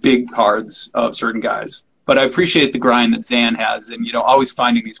my big cards of certain guys, but I appreciate the grind that Zhan has, and always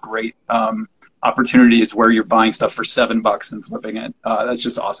finding these great opportunities where you're buying stuff for $7 and flipping it. That's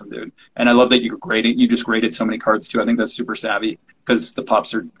just awesome, dude. And I love that you just graded so many cards too. I think that's super savvy because the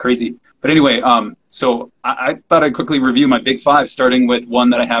pops are crazy. But anyway, so I thought I'd quickly review my big five, starting with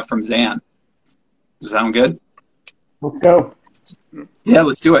one that I have from Zhan. Does that sound good? Let's go. Yeah,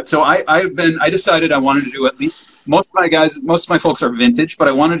 let's do it. So I decided I wanted to do at least, most of my folks are vintage, but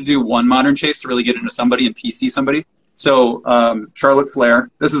I wanted to do one modern chase to really get into somebody and PC somebody. So Charlotte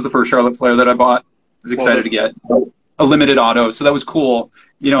Flair, this is the first Charlotte Flair that I bought. I was excited to get a limited auto, so that was cool.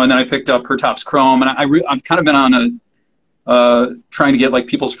 And then I picked up her Topps Chrome, and I've kind of been on trying to get like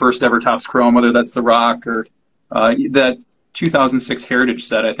people's first ever Topps Chrome, whether that's The Rock or that 2006 Heritage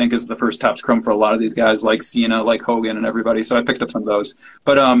set, I think is the first Topps Chrome for a lot of these guys like Cena, like Hogan and everybody. So I picked up some of those.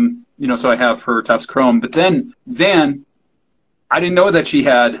 But, so I have her Topps Chrome. But then Zhan, I didn't know that she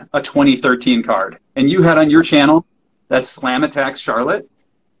had a 2013 card. And you had on your channel that Slam Attack Charlotte.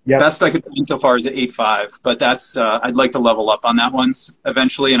 Yep. Best I could find so far is an 8.5. But that's I'd like to level up on that one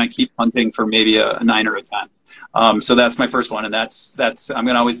eventually, and I keep hunting for maybe a 9 or a 10. So that's my first one, and that's I'm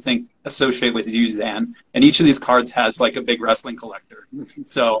gonna always associate with you, Zhan. And each of these cards has like a big wrestling collector.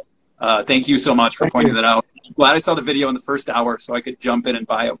 So thank you so much for pointing that out. I'm glad I saw the video in the first hour, so I could jump in and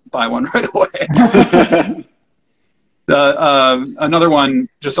buy one right away. Another one,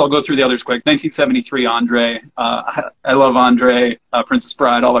 I'll go through the others quick. 1973 Andre. I love Andre, Princess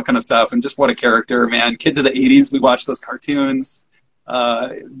Bride, all that kind of stuff, and just what a character, man. Kids of the 80s, we watched those cartoons.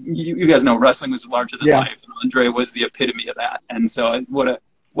 You guys know wrestling was larger than life, and Andre was the epitome of that. And so what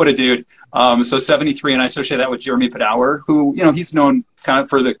a dude. So 73, and I associate that with Jeremy Padower, who, he's known kind of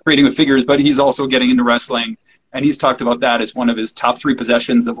for the creating of figures, but he's also getting into wrestling. And he's talked about that as one of his top 3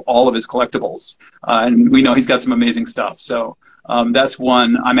 possessions of all of his collectibles. And we know he's got some amazing stuff. So that's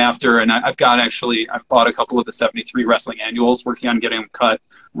one I'm after. And I've bought a couple of the 73 wrestling annuals, working on getting them cut.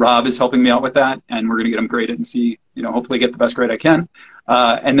 Rob is helping me out with that. And we're going to get them graded and see, hopefully get the best grade I can.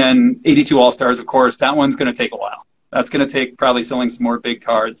 And then 82 All-Stars, of course, that one's going to take a while. That's going to take probably selling some more big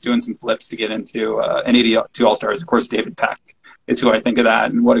cards, doing some flips to get into an 82 All-Stars. Of course, David Peck is who I think of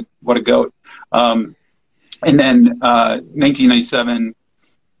that. And what a GOAT. And then 1997,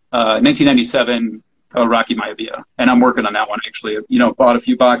 Rocky Maivia. And I'm working on that one, actually. Bought a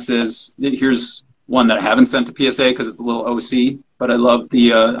few boxes. Here's one that I haven't sent to PSA because it's a little OC. But I love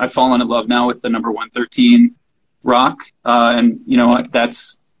I've fallen in love now with the number 113 Rock. And,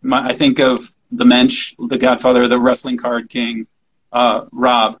 that's I think of the Mensch, the godfather of the wrestling card king,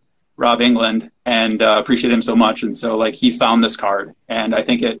 Rob England, and appreciate him so much. And so he found this card, and I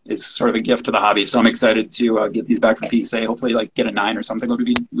think it is sort of a gift to the hobby. So I'm excited to get these back from PSA. Hopefully get a 9 or something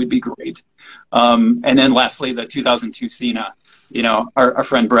would be great. And then lastly, the 2002 Cena, our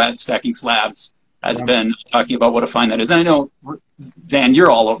friend Brett, Stacking Slabs. has been talking about what a find that is. And I know, Zhan, you're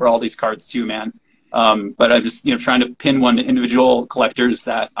all over all these cards too, man. But I'm just, trying to pin one to individual collectors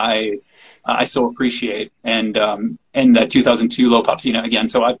that I so appreciate. And that 2002 Low Pop Cena again.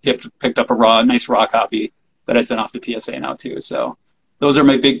 So I've picked up a nice raw copy that I sent off to PSA now too. So those are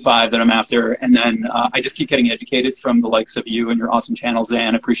my big 5 that I'm after. And then I just keep getting educated from the likes of you and your awesome channel,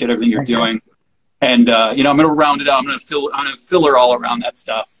 Zhan. I appreciate everything you're doing. And, I'm going to round it out. I'm going to filler all around that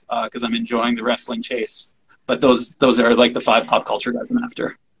stuff because I'm enjoying the wrestling chase. But those are like the 5 pop culture guys I'm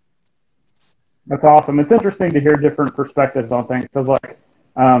after. That's awesome. It's interesting to hear different perspectives on things because, like,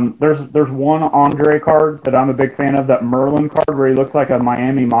 there's one Andre card that I'm a big fan of, that Merlin card where he looks like a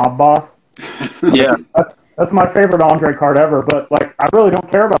Miami mob boss. Yeah. That's my favorite Andre card ever, but like I really don't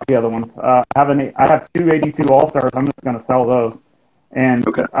care about the other ones. I have 282 All-Stars. I'm just going to sell those. And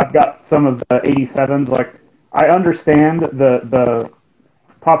I've got some of the 87s. Like, I understand the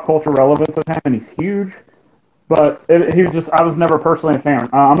pop culture relevance of him, and he's huge. But I was never personally a fan.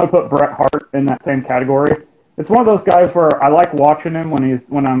 I'm going to put Bret Hart in that same category. It's one of those guys where I like watching him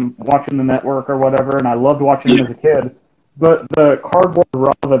when I'm watching the network or whatever, and I loved watching him as a kid. But the cardboard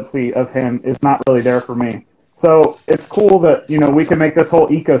relevancy of him is not really there for me. So it's cool that, we can make this whole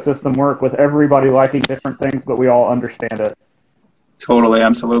ecosystem work with everybody liking different things, but we all understand it. Totally,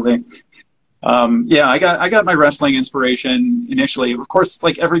 absolutely. I got my wrestling inspiration initially. Of course,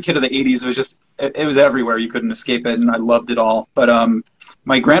 like every kid of the 80s, it was everywhere. You couldn't escape it, and I loved it all. But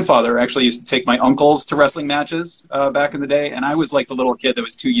my grandfather actually used to take my uncles to wrestling matches back in the day, and I was like the little kid that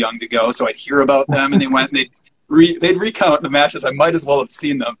was too young to go, so I'd hear about them, and they went and they'd recount the matches. I might as well have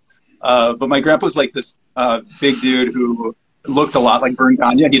seen them. But my grandpa was like this big dude who looked a lot like Vern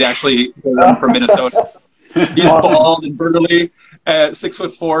Gagne. He'd actually go from Minnesota. He's bald and burly,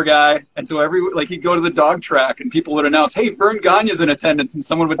 6'4" guy, and so he'd go to the dog track, and people would announce, "Hey, Vern Gagne's in attendance," and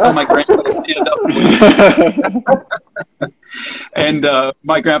someone would tell my grandpa to stand up. And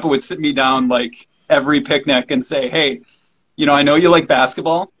my grandpa would sit me down like every picnic and say, "Hey, I know you like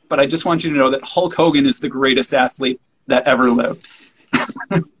basketball, but I just want you to know that Hulk Hogan is the greatest athlete that ever lived."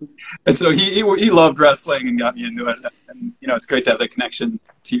 And so he loved wrestling and got me into it, and it's great to have that connection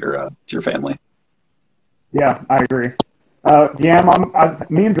to your family. Yeah, I agree.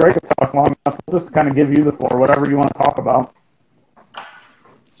 Me and Drake have talked long enough. We'll just kind of give you the floor, whatever you want to talk about.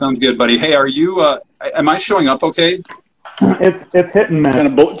 Sounds good, buddy. Hey, are you? Am I showing up okay? It's hit and miss.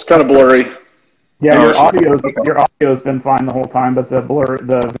 It's kind of blurry. Yeah, your audio's been fine the whole time, but the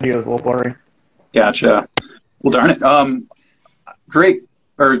video's a little blurry. Gotcha. Well, darn it. Drake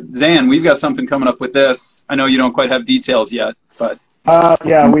or Zhan, we've got something coming up with this. I know you don't quite have details yet, but.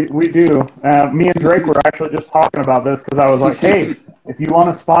 Yeah, we do. Me and Drake were actually just talking about this because I was like, hey, if you want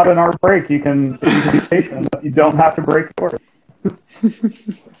a spot in our break, you can be patient, but you don't have to break yours.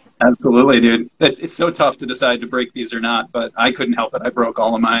 Absolutely, dude. It's so tough to decide to break these or not, but I couldn't help it. I broke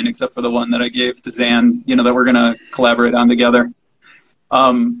all of mine except for the one that I gave to Zhan, that we're going to collaborate on together.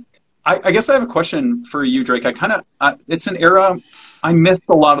 I guess I have a question for you, Drake. It's an era, I missed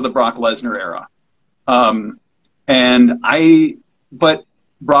a lot of the Brock Lesnar era. But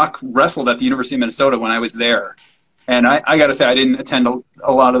Brock wrestled at the University of Minnesota when I was there. And I got to say, I didn't attend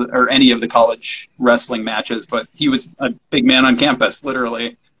a lot of, or any of the college wrestling matches, but he was a big man on campus,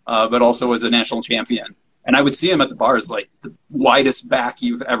 literally, but also was a national champion. And I would see him at the bars, like the widest back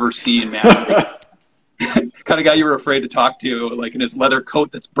you've ever seen, man. Kind of guy you were afraid to talk to, like in his leather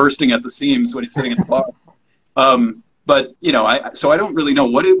coat that's bursting at the seams when he's sitting at the bar. But, so I don't really know.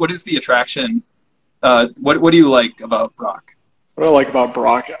 What is the attraction? What do you like about Brock? What I like about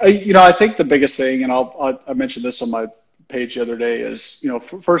Brock, I think the biggest thing, and I mentioned this on my page the other day, is,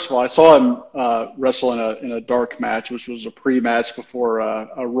 first of all, I saw him wrestle in a dark match, which was a pre-match before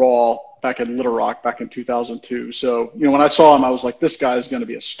a Raw back in Little Rock back in 2002. So, when I saw him, I was like, this guy is going to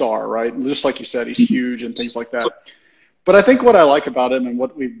be a star, right? And just like you said, he's huge and things like that. But I think what I like about him and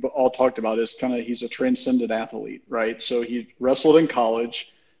what we've all talked about is he's a transcendent athlete, right? So he wrestled in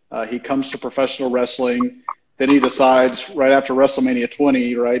college. He comes to professional wrestling. Then he decides right after WrestleMania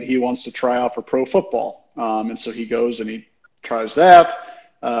 20, right, he wants to try out for pro football. And so he goes and he tries that,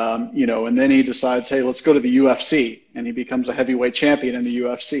 and then he decides, hey, let's go to the UFC. And he becomes a heavyweight champion in the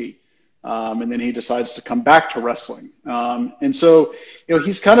UFC. And then he decides to come back to wrestling. And so,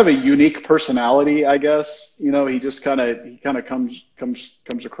 he's kind of a unique personality, I guess. He just kind of comes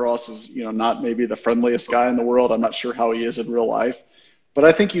across as, not maybe the friendliest guy in the world. I'm not sure how he is in real life. But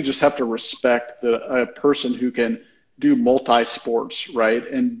I think you just have to respect a person who can do multi-sports, right,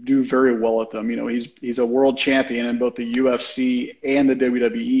 and do very well at them. He's a world champion in both the UFC and the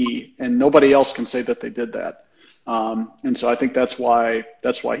WWE, and nobody else can say that they did that. And so I think that's why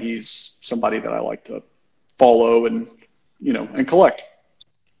he's somebody that I like to follow and, and collect.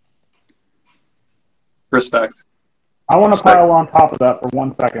 Respect. I want to pile on top of that for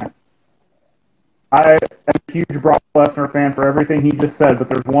 1 second. I am a huge Brock Lesnar fan for everything he just said, but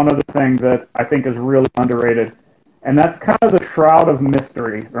there's one other thing that I think is really underrated, and that's kind of the shroud of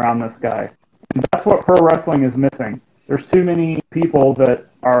mystery around this guy. And that's what pro wrestling is missing. There's too many people that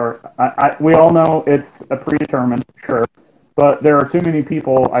are, we all know it's a predetermined, sure, but there are too many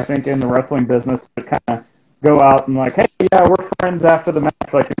people, I think, in the wrestling business that kind of go out and like, hey, yeah, we're friends after the match.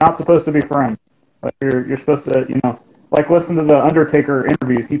 Like, you're not supposed to be friends. Like, you're supposed to, like, listen to the Undertaker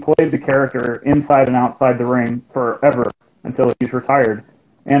interviews. He played the character inside and outside the ring forever until he's retired.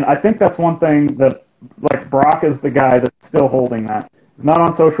 And I think that's one thing that, like, Brock is the guy that's still holding that. He's not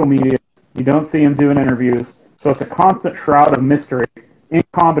on social media. You don't see him doing interviews. So it's a constant shroud of mystery in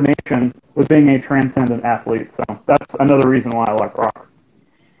combination with being a transcendent athlete. So that's another reason why I like Brock.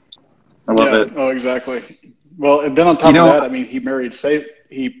 I love it. Oh, exactly. Well, and then on top of that, I mean, he married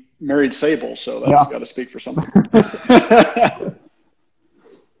Sable, so that's got to speak for something.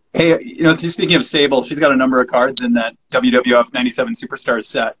 Hey, just speaking of Sable, she's got a number of cards in that WWF 97 Superstars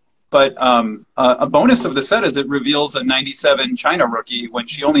set. But a bonus of the set is it reveals a 97 China rookie when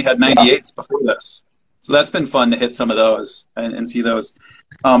she only had 98s before this. So that's been fun to hit some of those and see those.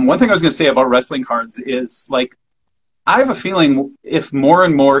 One thing I was going to say about wrestling cards is, like, I have a feeling if more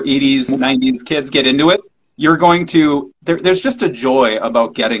and more 80s, 90s kids get into it, you're going to, there's just a joy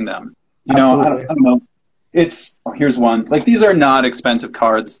about getting them. I don't know. Here's one. Like, these are not expensive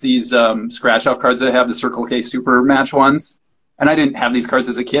cards. These scratch-off cards that have the Circle K Super Match ones. And I didn't have these cards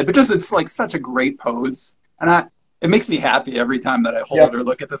as a kid, but just it's like such a great pose. And it makes me happy every time that I hold or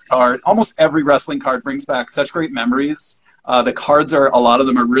look at this card. Almost every wrestling card brings back such great memories. The cards a lot of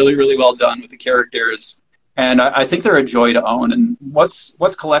them are really, really well done with the characters. And I think they're a joy to own. And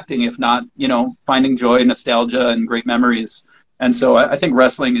what's collecting if not, finding joy, nostalgia, and great memories? And so I think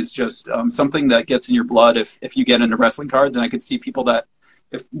wrestling is just something that gets in your blood if you get into wrestling cards. And I could see people that,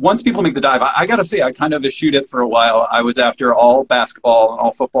 once people make the dive, I got to say, I kind of eschewed it for a while. I was after all basketball and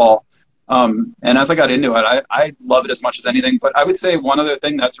all football. And as I got into it, I love it as much as anything. But I would say one other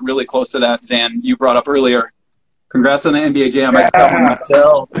thing that's really close to that, Zhan, you brought up earlier. Congrats on the NBA Jam. I just got one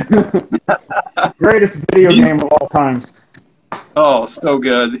myself. Greatest video game of all time. Oh, so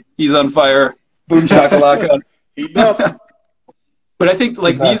good. He's on fire. Boom shakalaka. But I think,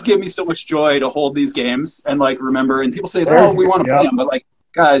 like, these give me so much joy to hold these games and, like, remember. And people say, oh, we want to play them. But, like,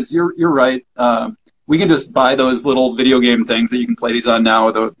 guys, you're right. We can just buy those little video game things that you can play these on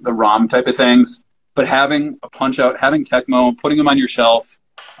now, the ROM type of things. But having a Punch-Out, having Tecmo, putting them on your shelf,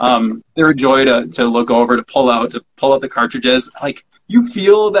 they're a joy to look over, to pull out the cartridges. Like, you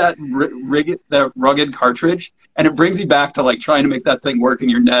feel that rugged cartridge, and it brings you back to, like, trying to make that thing work in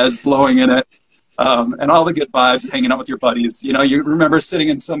your NES, blowing in it, and all the good vibes, hanging out with your buddies. You remember sitting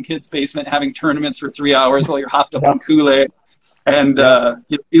in some kid's basement having tournaments for 3 hours while you're hopped up on Kool-Aid, and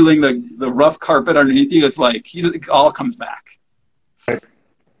you're feeling the rough carpet underneath you. It's like it all comes back.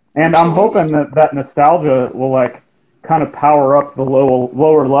 And I'm hoping that nostalgia will, like, kind of power up the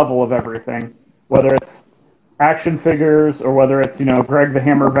lower level of everything, whether it's action figures or whether it's, Greg the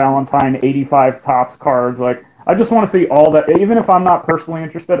Hammer Valentine 85 Topps cards. Like, I just want to see all that. Even if I'm not personally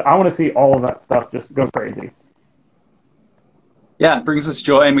interested, I want to see all of that stuff just go crazy. Yeah, it brings us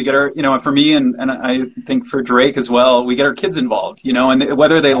joy, and we get our, for me, and I think for Drake as well, we get our kids involved, and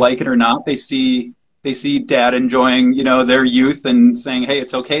whether they like it or not, they see dad enjoying, their youth and saying, hey,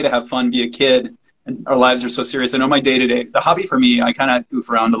 it's okay to have fun, be a kid, and our lives are so serious. I know my day-to-day, the hobby for me, I kind of goof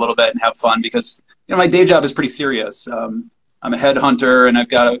around a little bit and have fun because, my day job is pretty serious. I'm a headhunter, and I've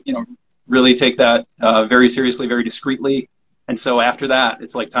got to, really take that very seriously, very discreetly. And so after that,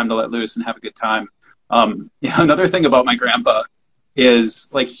 it's like time to let loose and have a good time. Another thing about my grandpa is,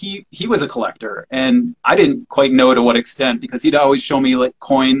 like, he was a collector, and I didn't quite know to what extent, because he'd always show me, like,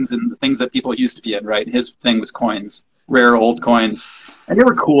 coins and the things that people used to be in, right? His thing was coins, rare old coins, and they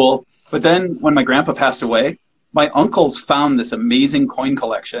were cool. But then when my grandpa passed away, my uncles found this amazing coin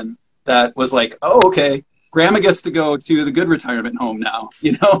collection that was like, oh, okay, grandma gets to go to the good retirement home now,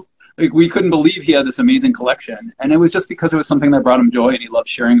 Like, we couldn't believe he had this amazing collection, and it was just because it was something that brought him joy, and he loved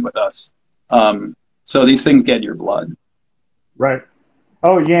sharing it with us. So these things get in your blood. Right.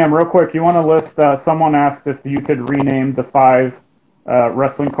 Oh, Yam, real quick, you want to list, someone asked if you could rename the 5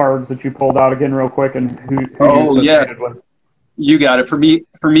 wrestling cards that you pulled out again real quick, and who you're associated with. You got it. For me,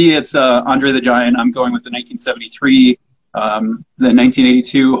 it's Andre the Giant. I'm going with the 1973, the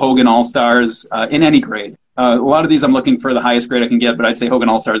 1982 Hogan All-Stars in any grade. A lot of these I'm looking for the highest grade I can get, but I'd say Hogan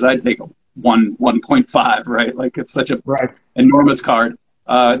All-Stars, I'd take a 1.5, right? Like it's such a enormous card.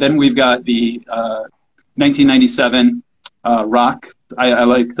 Then we've got the 1997 Rock. I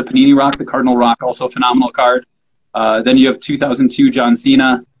like the Panini Rock, the Cardinal Rock, also a phenomenal card. Then you have 2002 John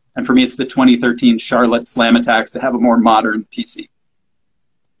Cena, and for me it's the 2013 Charlotte Slam Attacks to have a more modern PC.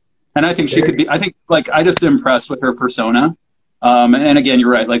 And I think she could be, I think, like, I just am impressed with her persona. And again,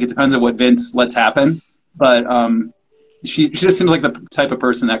 you're right, like, it depends on what Vince lets happen. But she just seems like the type of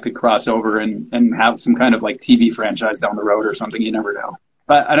person that could cross over and have some kind of, like, TV franchise down the road or something. You never know.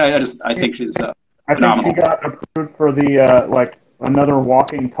 But I think she's phenomenal. I think she got approved for the, like, another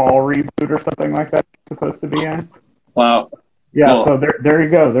Walking Tall reboot or something like that it's supposed to be in. Wow. Yeah, cool. So there you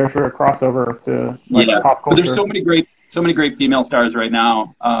go. There's your crossover to, like, pop culture. But there's so many great female stars right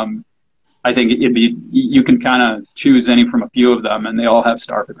now. I think you can kind of choose any from a few of them, and they all have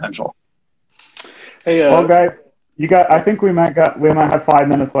star potential. Hey, well, guys, I think we might have 5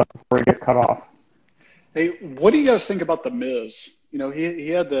 minutes left before we get cut off. Hey, what do you guys think about The Miz? You know, he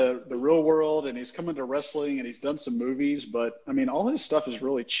had the Real World, and he's come into wrestling, and he's done some movies, but I mean, all his stuff is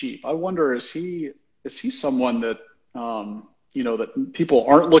really cheap. I wonder, is he someone that you know, that people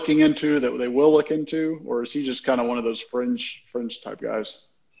aren't looking into, that they will look into, or is he just kind of one of those fringe type guys?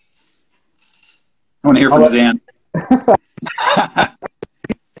 I want to hear from Zhan.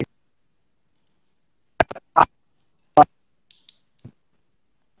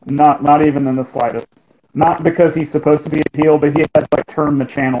 Not even in the slightest. Not because he's supposed to be a heel, but he has like turned the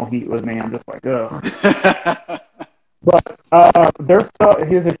channel heat with me. I'm just like, ugh. But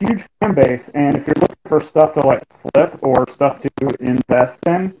he has a huge fan base, and if you're looking for stuff to like flip or stuff to invest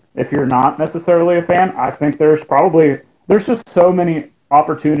in, if you're not necessarily a fan, I think there's just so many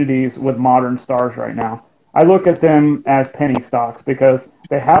opportunities with modern stars right now. I look at them as penny stocks because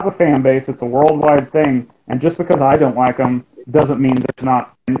they have a fan base. It's a worldwide thing, and just because I don't like them doesn't mean there's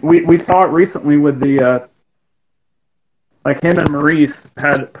not. We saw it recently with the like him and Maurice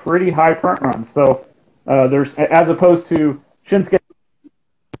had pretty high front runs. So there's, as opposed to Shinsuke,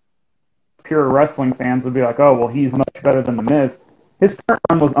 pure wrestling fans would be like, oh well, he's much better than The Miz. His front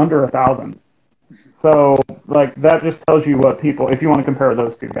run was under 1,000. So like that just tells you what people, if you want to compare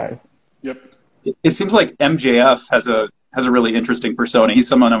those two guys. Yep. It seems like MJF has a really interesting persona. He's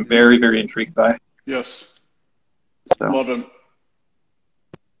someone I'm very, very intrigued by. Yes. So. Love him.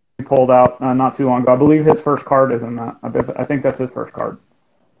 He pulled out not too long ago. I believe his first card is in that. I think that's his first card.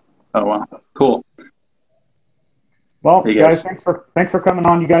 Oh wow, cool. Well, hey guys, thanks for coming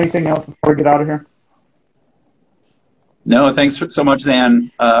on. You got anything else before we get out of here? No, thanks so much, Zhan.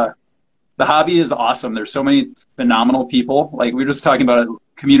 The hobby is awesome. There's so many phenomenal people. Like we were just talking about it,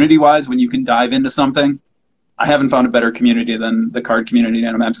 community-wise, when you can dive into something. I haven't found a better community than the card community,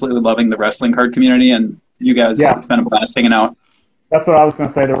 and I'm absolutely loving the wrestling card community. And you guys, It's been a blast hanging out. That's what I was going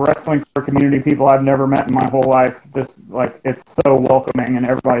to say. The wrestling card community, people I've never met in my whole life, just like it's so welcoming, and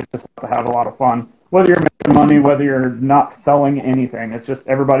everybody just has to have a lot of fun. Whether you're making money, whether you're not selling anything, it's just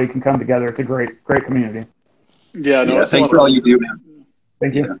everybody can come together. It's a great community. Yeah, no. Thanks for all you do, man.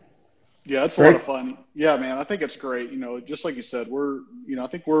 Thank you. Yeah, it's a lot of fun. Yeah, man, I think it's great. You know, just like you said, I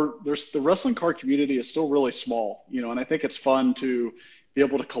think there's the wrestling card community is still really small, you know, and I think it's fun to be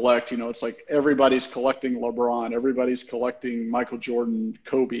able to collect, you know, it's like everybody's collecting LeBron, everybody's collecting Michael Jordan,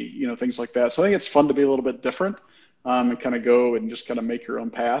 Kobe, you know, things like that. So I think it's fun to be a little bit different and kind of go and just kind of make your own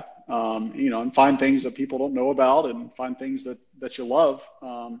path, you know, and find things that people don't know about and find things that you love.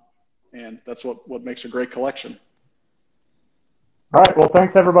 And that's what makes a great collection. All right. Well,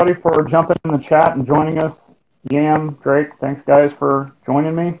 thanks everybody for jumping in the chat and joining us. Yam, Drake, thanks guys for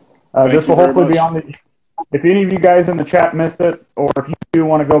joining me. This will hopefully be on the. If any of you guys in the chat missed it, or if you do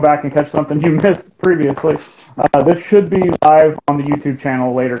want to go back and catch something you missed previously, this should be live on the YouTube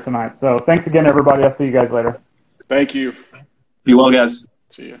channel later tonight. So thanks again, everybody. I'll see you guys later. Thank you. Be well, guys.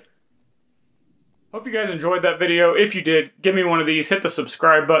 See you. Hope you guys enjoyed that video. If you did, give me one of these. Hit the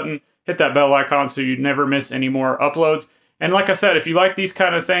subscribe button. Hit that bell icon so you never miss any more uploads. And like I said, if you like these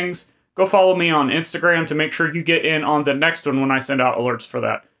kind of things, go follow me on Instagram to make sure you get in on the next one when I send out alerts for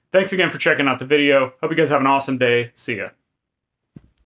that. Thanks again for checking out the video. Hope you guys have an awesome day. See ya.